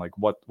that, then like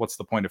what's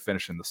the point of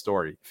finishing the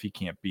story if he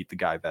can't beat the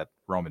guy that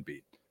Roman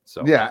beat?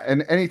 So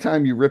and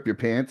anytime you rip your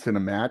pants in a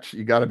match,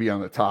 you got to be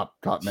on the top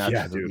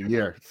matches of the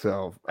year.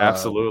 So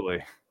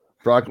absolutely,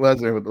 Brock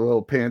Lesnar with the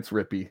little pants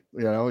rippy.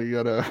 You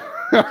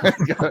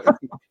gotta.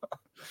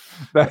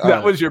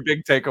 That was your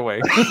big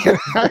takeaway.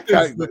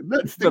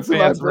 That sticks in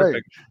my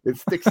brain. It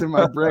sticks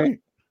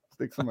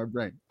in my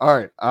brain.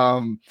 All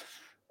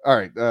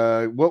right.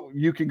 What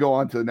you can go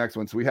on to the next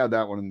one. So we had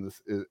that one in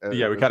this.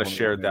 We kind of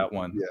shared that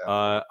one.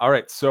 Yeah. All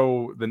right.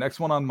 So the next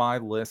one on my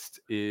list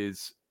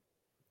is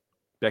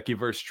Becky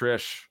versus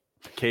Trish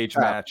cage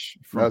match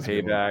from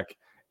Payback.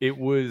 It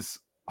was,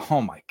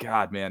 oh my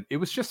God, man. It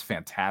was just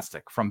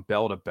fantastic from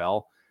bell to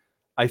bell.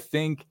 I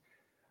think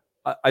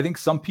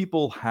some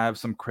people have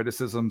some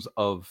criticisms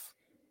of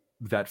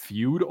that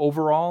feud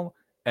overall.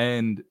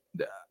 And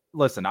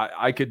listen,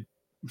 I could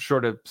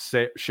sort of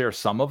share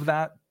some of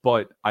that,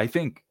 but I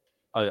think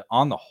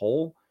on the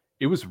whole,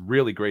 it was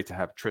really great to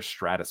have Trish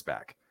Stratus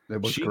back.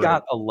 She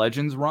got a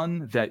Legends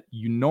run that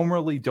you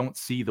normally don't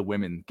see the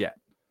women get.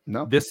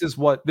 No, this is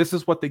what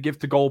they give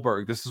to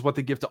Goldberg. This is what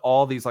they give to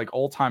all these like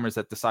old timers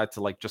that decide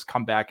to like just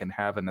come back and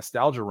have a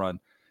nostalgia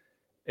run.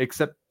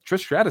 Except Trish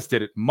Stratus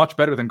did it much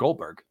better than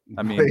Goldberg.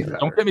 I mean,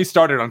 don't get me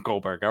started on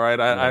Goldberg. All right.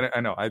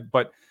 I know.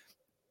 But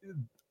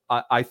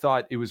I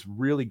thought it was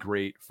really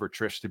great for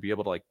Trish to be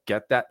able to like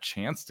get that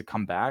chance to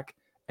come back.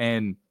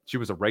 And she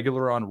was a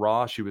regular on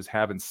Raw. She was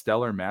having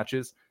stellar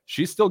matches.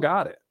 She still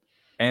got it.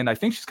 And I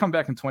think she's come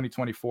back in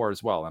 2024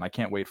 as well. And I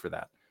can't wait for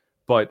that.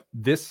 But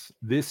this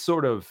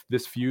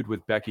feud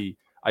with Becky,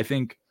 I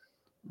think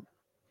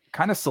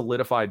kind of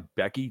solidified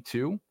Becky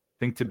too. I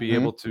think to be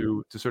able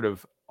to sort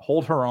of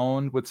hold her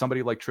own with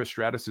somebody like Trish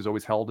Stratus, who's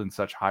always held in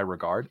such high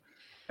regard.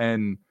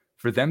 And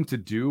for them to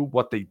do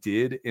what they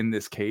did in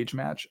this cage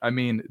match, I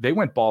mean, they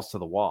went balls to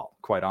the wall,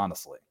 quite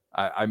honestly.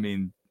 I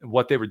mean,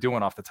 what they were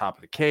doing off the top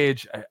of the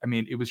cage, I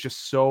mean, it was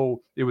just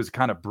it was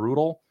kind of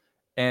brutal.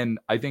 And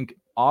I think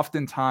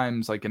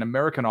oftentimes like an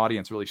American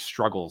audience really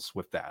struggles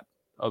with that,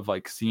 of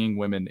like seeing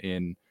women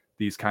in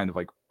these kind of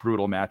like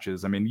brutal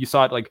matches. I mean, you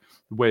saw it like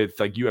with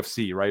like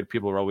UFC, right?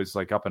 People are always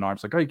like up in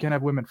arms, like, oh, you can't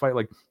have women fight.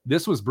 Like,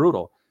 this was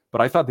brutal,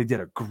 but I thought they did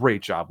a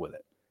great job with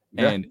it.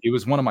 Yeah. And it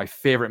was one of my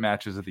favorite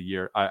matches of the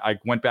year. I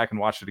went back and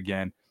watched it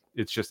again.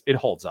 It's just, it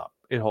holds up.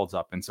 It holds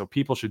up. And so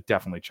people should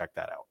definitely check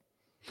that out.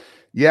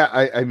 Yeah,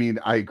 I mean,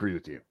 I agree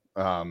with you.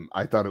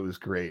 I thought it was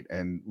great.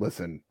 And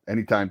listen,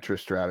 anytime Trish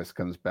Stratus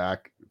comes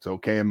back, it's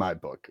okay in my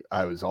book.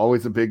 I was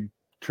always a big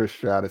Trish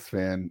Stratus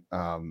fan.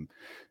 You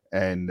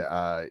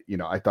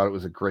know, I thought it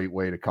was a great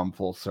way to come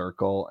full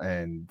circle.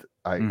 And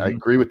I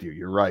agree with you.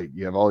 You're right.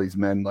 You have all these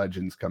men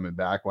legends coming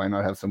back. Why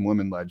not have some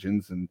women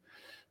legends? And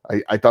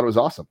I thought it was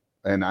awesome.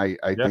 And I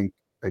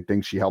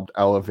think she helped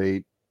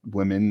elevate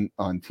women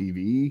on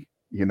TV,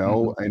 you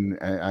know, and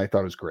I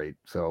thought it was great.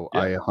 So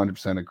I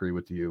 100% agree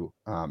with you.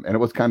 And it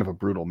was kind of a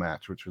brutal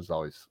match, which was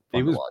always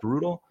fun. It was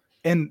brutal.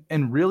 And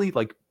really,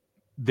 like,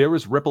 there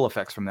was ripple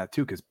effects from that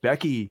too, because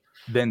Becky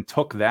then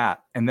took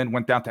that and then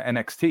went down to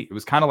NXT. It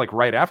was kind of like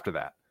right after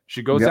that.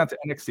 She goes down to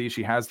NXT.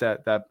 She has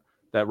that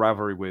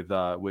rivalry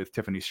with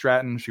Tiffany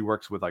Stratton. She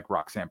works with like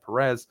Roxanne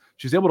Perez.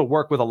 She's able to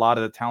work with a lot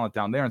of the talent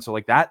down there. And so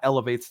like that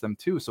elevates them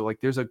too. So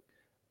like there's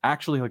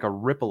actually like a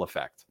ripple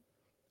effect.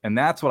 And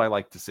that's what I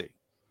like to see.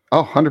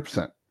 Oh,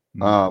 100%.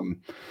 All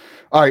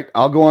right,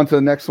 I'll go on to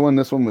the next one.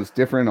 This one was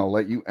different. I'll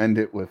let you end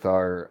it with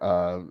our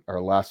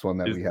last one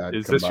that we had.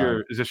 Is this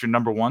your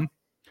number one?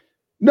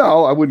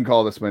 No, I wouldn't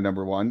call this my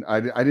number one.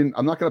 I'm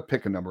not going to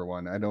pick a number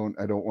one. I don't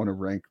want to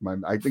rank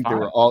I think they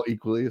were all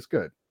equally as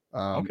good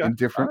in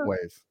different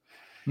ways.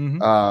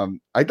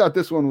 I thought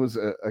this one was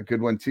a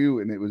good one too.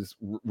 And it was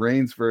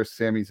Reigns versus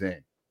Sami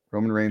Zayn,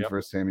 Roman Reigns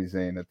versus Sami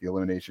Zayn at the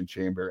Elimination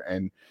Chamber.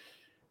 And,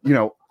 you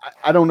know,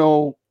 I don't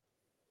know,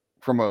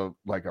 from a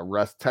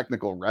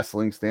technical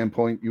wrestling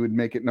standpoint, you would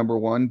make it number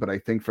one, but I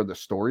think for the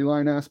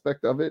storyline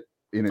aspect of it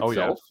in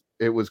itself,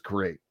 it was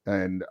great.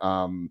 And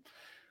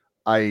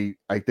I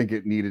think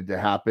it needed to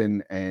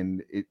happen,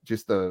 and it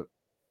just the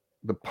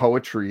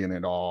poetry in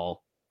it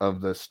all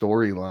of the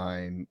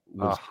storyline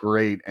was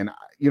great. And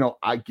you know,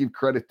 I give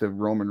credit to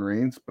Roman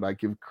Reigns, but I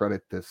give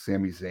credit to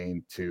Sami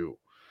Zayn too,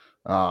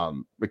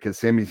 because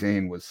Sami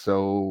Zayn was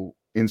so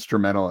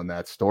instrumental in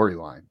that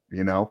storyline,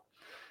 you know.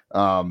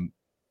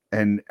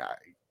 And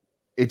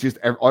it just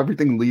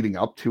everything leading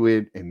up to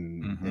it,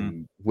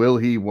 and will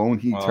he,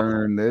 won't he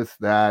turn, this,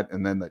 that,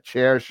 and then the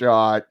chair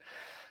shot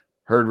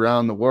heard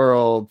around the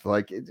world.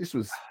 Like it just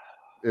was,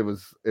 it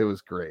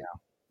was great.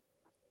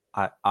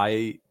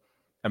 I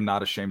am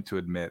not ashamed to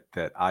admit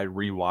that I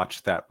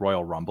rewatched that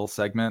Royal Rumble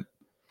segment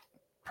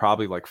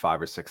probably like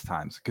 5 or 6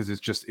 times, because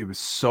it was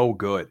so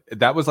good.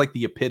 That was like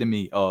the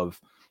epitome of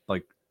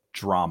like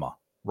drama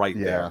right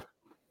there.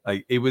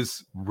 Like it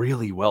was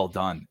really well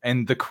done,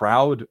 and the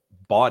crowd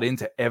bought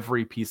into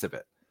every piece of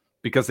it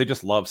because they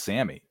just love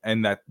Sammy,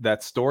 and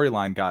that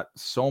storyline got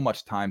so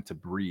much time to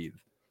breathe,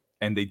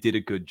 and they did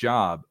a good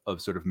job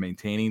of sort of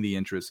maintaining the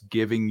interest,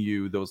 giving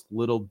you those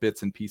little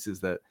bits and pieces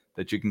that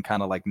you can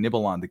kind of like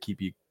nibble on to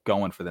keep you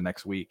going for the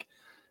next week.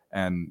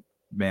 And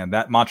man,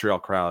 that Montreal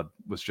crowd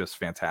was just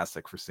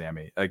fantastic for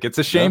Sammy. Like it's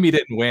a shame he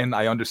didn't win.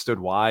 I understood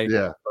why.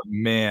 Yeah, but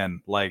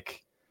man,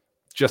 like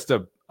just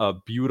a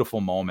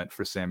beautiful moment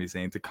for Sami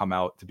Zayn to come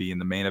out, to be in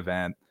the main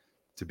event,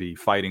 to be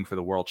fighting for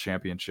the world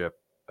championship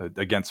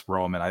against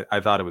Roman. I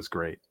thought it was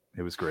great.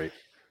 It was great.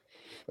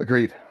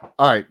 Agreed.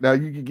 All right. Now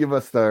you can give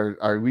us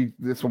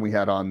this one we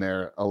had on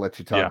there. I'll let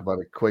you talk about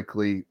it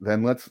quickly.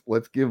 Then let's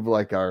give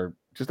like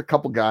just a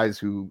couple guys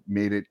who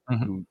made it,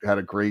 who had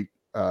a great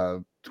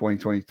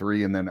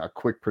 2023, and then a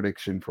quick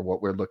prediction for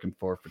what we're looking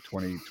for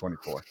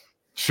 2024.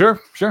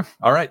 Sure.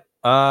 All right.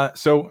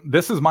 So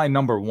this is my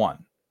number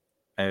one.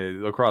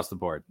 Across the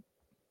board,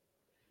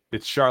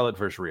 it's Charlotte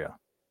versus Rhea.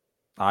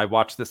 I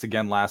watched this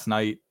again last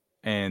night,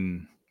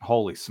 and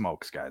holy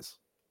smokes, guys,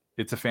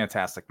 it's a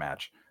fantastic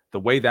match. The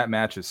way that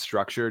match is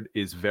structured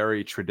is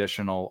very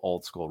traditional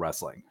old school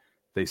wrestling.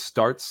 They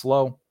start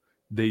slow,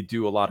 they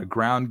do a lot of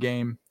ground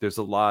game, there's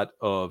a lot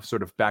of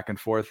sort of back and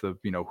forth of,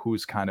 you know,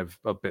 who's kind of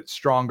a bit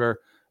stronger,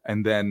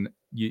 and then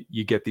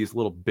you get these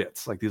little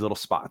bits, like these little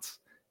spots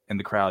in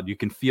the crowd. You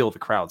can feel the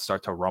crowd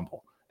start to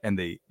rumble. And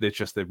it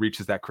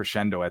reaches that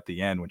crescendo at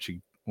the end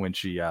when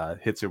she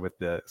hits her with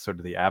the sort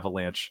of the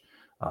avalanche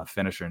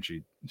finisher, and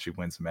she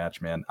wins the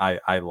match. Man,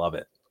 I love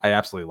it. I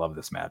absolutely love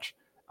this match.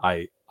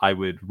 I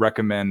would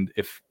recommend,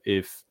 if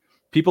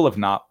people have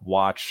not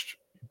watched,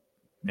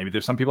 maybe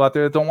there's some people out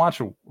there that don't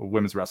watch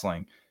women's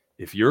wrestling.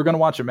 If you're going to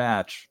watch a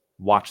match,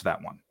 watch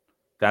that one.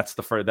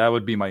 That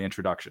would be my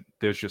introduction.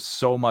 There's just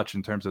so much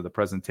in terms of the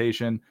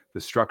presentation,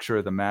 the structure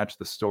of the match,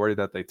 the story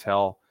that they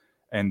tell,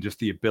 and just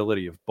the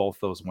ability of both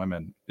those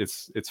women.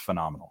 It's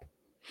phenomenal.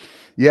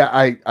 Yeah,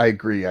 I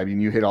agree. I mean,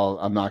 you hit all.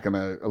 I'm not going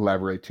to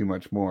elaborate too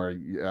much more.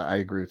 I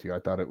agree with you. I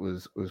thought it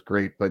was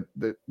great. But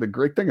the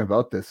great thing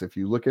about this, if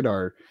you look at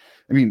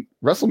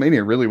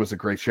WrestleMania really was a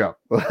great show.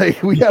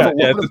 Like we have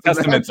it's a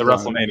testament to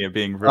WrestleMania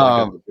being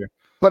really good.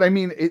 But I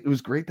mean, it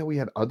was great that we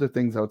had other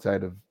things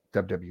outside of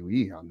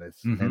WWE on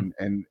this,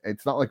 and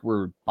it's not like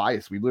we're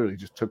biased. We literally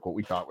just took what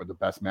we thought were the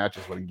best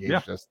matches, what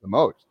engaged us the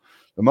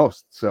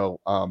most. So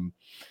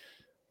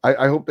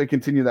I hope they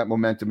continue that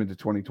momentum into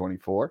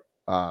 2024.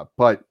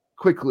 But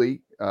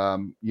quickly, I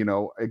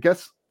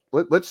guess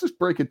let's just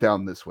break it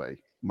down this way,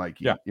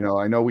 Mikey. Yeah.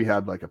 I know we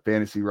had like a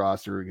fantasy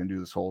roster. We're gonna do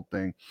this whole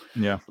thing.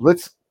 Yeah.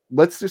 Let's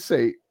just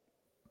say,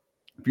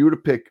 if you were to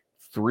pick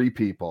 3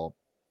 people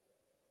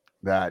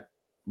that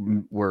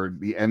were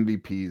the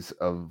MVPs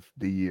of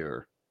the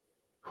year,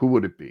 who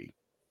would it be?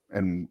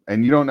 And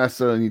you don't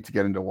necessarily need to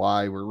get into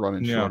why. We're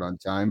running short on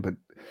time, but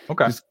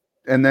okay.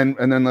 And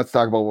then let's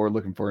talk about what we're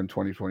looking for in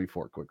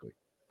 2024 quickly.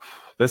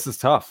 This is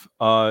tough.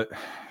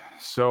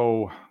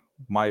 So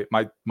my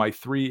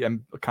 3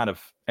 kind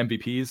of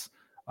MVPs.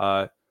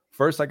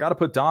 First, I got to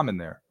put Dom in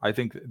there. I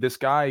think this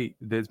guy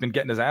has been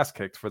getting his ass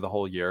kicked for the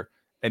whole year,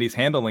 and he's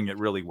handling it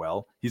really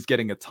well. He's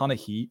getting a ton of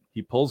heat.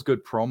 He pulls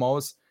good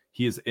promos.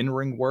 His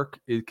in-ring work,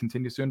 it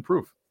continues to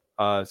improve.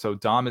 So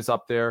Dom is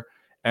up there.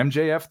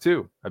 MJF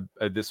too.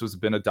 This has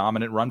been a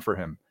dominant run for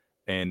him,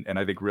 and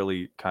I think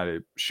really kind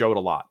of showed a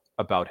lot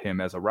about him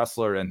as a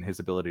wrestler and his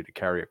ability to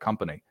carry a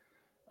company.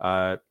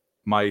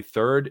 My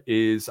third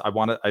is I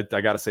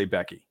got to say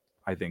Becky.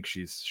 I think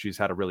she's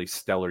had a really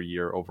stellar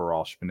year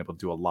overall. She's been able to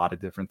do a lot of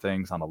different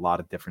things on a lot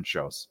of different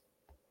shows.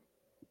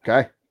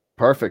 Okay,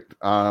 perfect.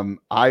 I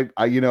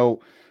would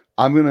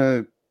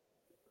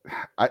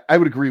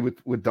agree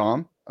with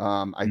Dom.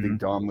 I think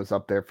Dom was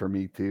up there for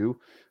me too.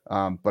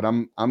 But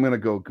I'm gonna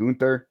go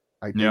Gunther.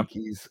 I think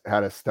he's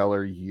had a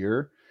stellar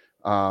year.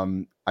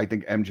 I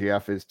think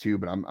MJF is too,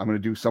 but I'm gonna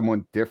do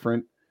someone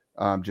different.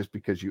 Just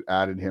because you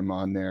added him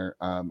on there.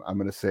 I'm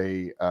gonna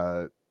say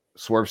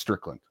Swerve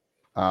Strickland.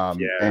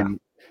 And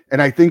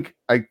I think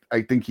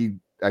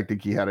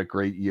he had a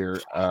great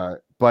year.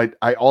 But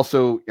I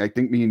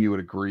think me and you would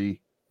agree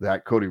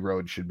that Cody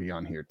Rhodes should be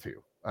on here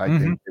too. I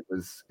think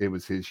it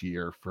was his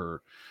year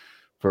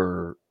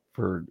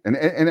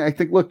and I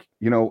think, look,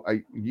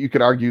 you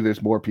could argue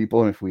there's more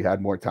people, and if we had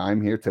more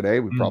time here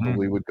today, we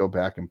probably would go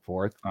back and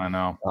forth. I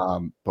know.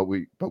 But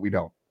we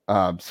don't.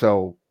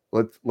 So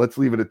let's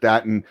leave it at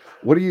that. And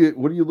what are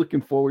you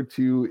looking forward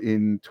to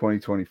in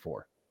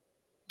 2024?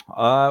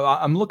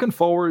 I'm looking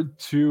forward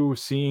to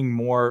seeing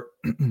more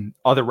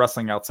other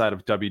wrestling outside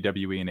of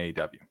WWE and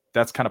AEW.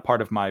 That's kind of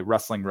part of my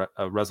wrestling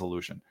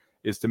resolution,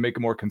 is to make a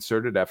more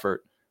concerted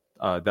effort.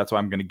 That's why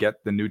I'm going to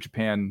get the New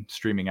Japan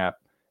streaming app,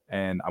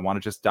 and I want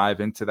to just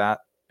dive into that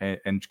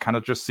and kind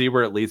of just see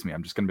where it leads me.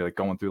 I'm just going to be like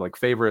going through like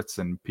favorites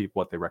and people,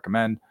 what they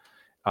recommend.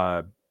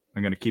 I'm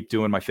going to keep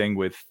doing my thing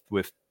with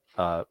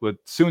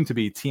soon to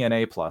be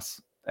TNA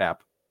Plus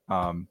app,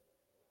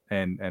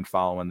 and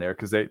following there,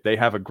 because they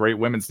have a great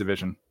women's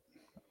division,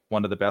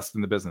 one of the best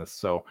in the business.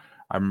 So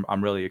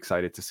I'm really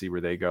excited to see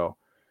where they go,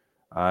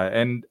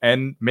 and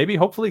maybe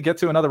hopefully get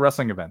to another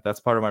wrestling event. That's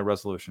part of my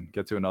resolution.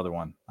 Get to another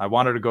one. I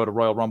wanted to go to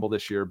Royal Rumble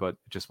this year, but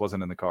it just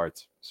wasn't in the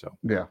cards. So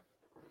yeah,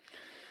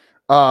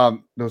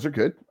 those are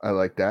good. I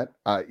like that.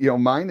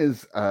 Mine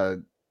is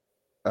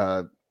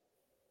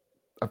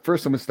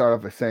first, I'm going to start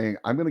off by saying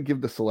I'm going to give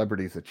the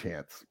celebrities a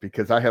chance,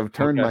 because I have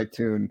turned my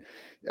tune.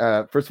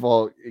 First of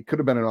all, it could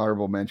have been an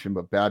honorable mention,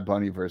 but Bad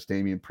Bunny versus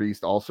Damian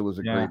Priest also was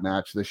a great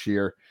match this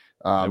year.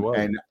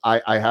 And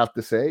I have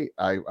to say,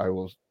 I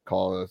will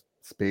call a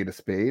spade.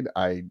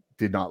 I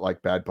did not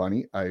like Bad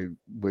Bunny. I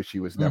wish he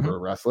was never a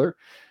wrestler,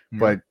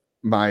 but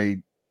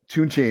my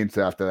tune changed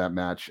after that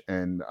match,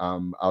 and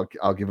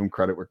I'll give him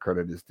credit where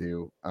credit is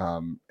due.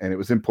 And it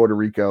was in Puerto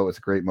Rico. It was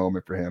a great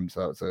moment for him,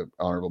 so it's an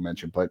honorable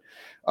mention. But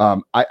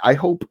I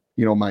hope,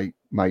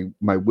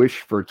 my wish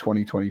for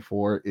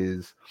 2024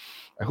 is,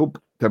 I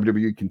hope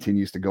WWE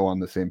continues to go on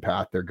the same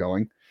path they're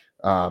going,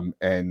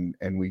 and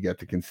we get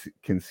to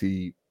can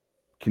see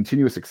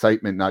continuous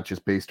excitement, not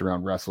just based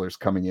around wrestlers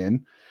coming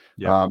in,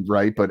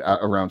 right, but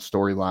around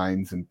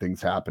storylines and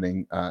things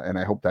happening. And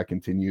I hope that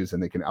continues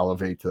and they can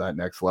elevate to that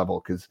next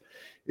level, because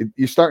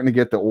you're starting to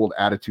get the old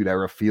Attitude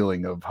Era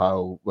feeling of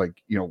how,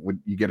 like, when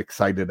you get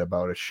excited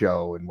about a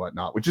show and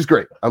whatnot, which is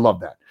great. I love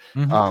that.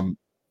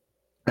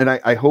 And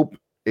I hope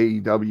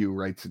AEW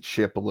rights its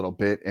ship a little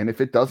bit. And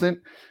if it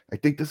doesn't, I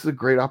think this is a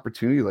great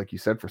opportunity, like you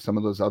said, for some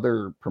of those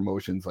other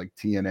promotions like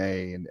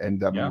TNA and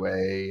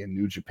NWA and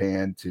New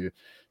Japan to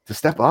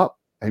step up.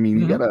 I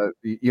mean, you gotta,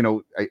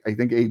 I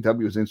think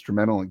AEW is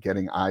instrumental in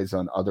getting eyes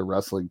on other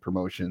wrestling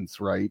promotions,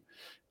 right?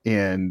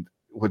 And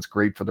what's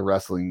great for the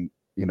wrestling,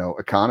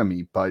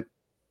 economy, but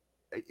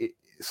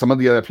some of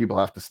the other people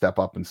have to step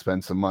up and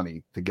spend some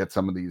money to get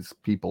some of these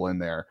people in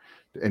there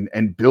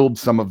and build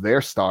some of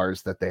their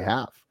stars that they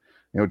have.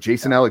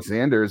 Jason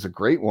Alexander is a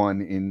great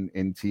one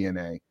in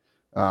TNA.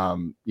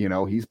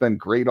 He's been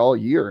great all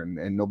year,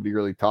 and nobody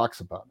really talks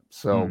about him.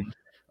 So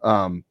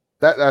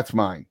that's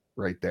mine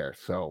right there.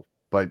 So,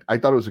 but I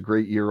thought it was a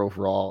great year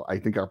overall. I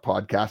think our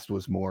podcast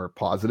was more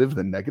positive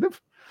than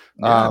negative,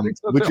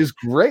 which is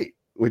great,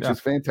 which is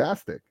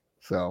fantastic.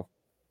 So,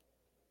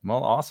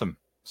 well, awesome.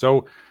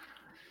 So,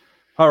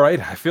 all right,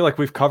 I feel like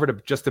we've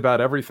covered just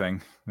about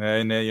everything,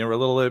 and we're a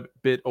little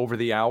bit over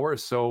the hour.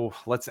 So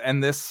let's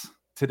end this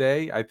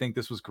today. I think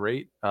this was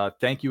great.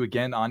 Thank you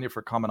again, Ania,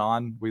 for coming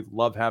on. We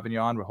love having you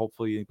on.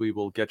 Hopefully we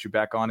will get you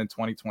back on in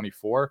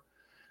 2024.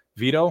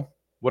 Vito,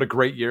 what a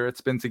great year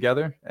it's been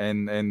together,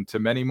 and to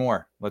many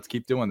more. Let's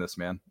keep doing this,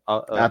 man.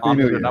 Happy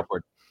New Year. And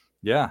upward.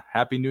 Yeah,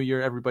 Happy New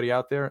Year, everybody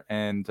out there.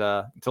 And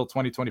until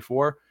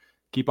 2024,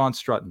 keep on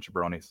strutting,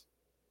 jabronis.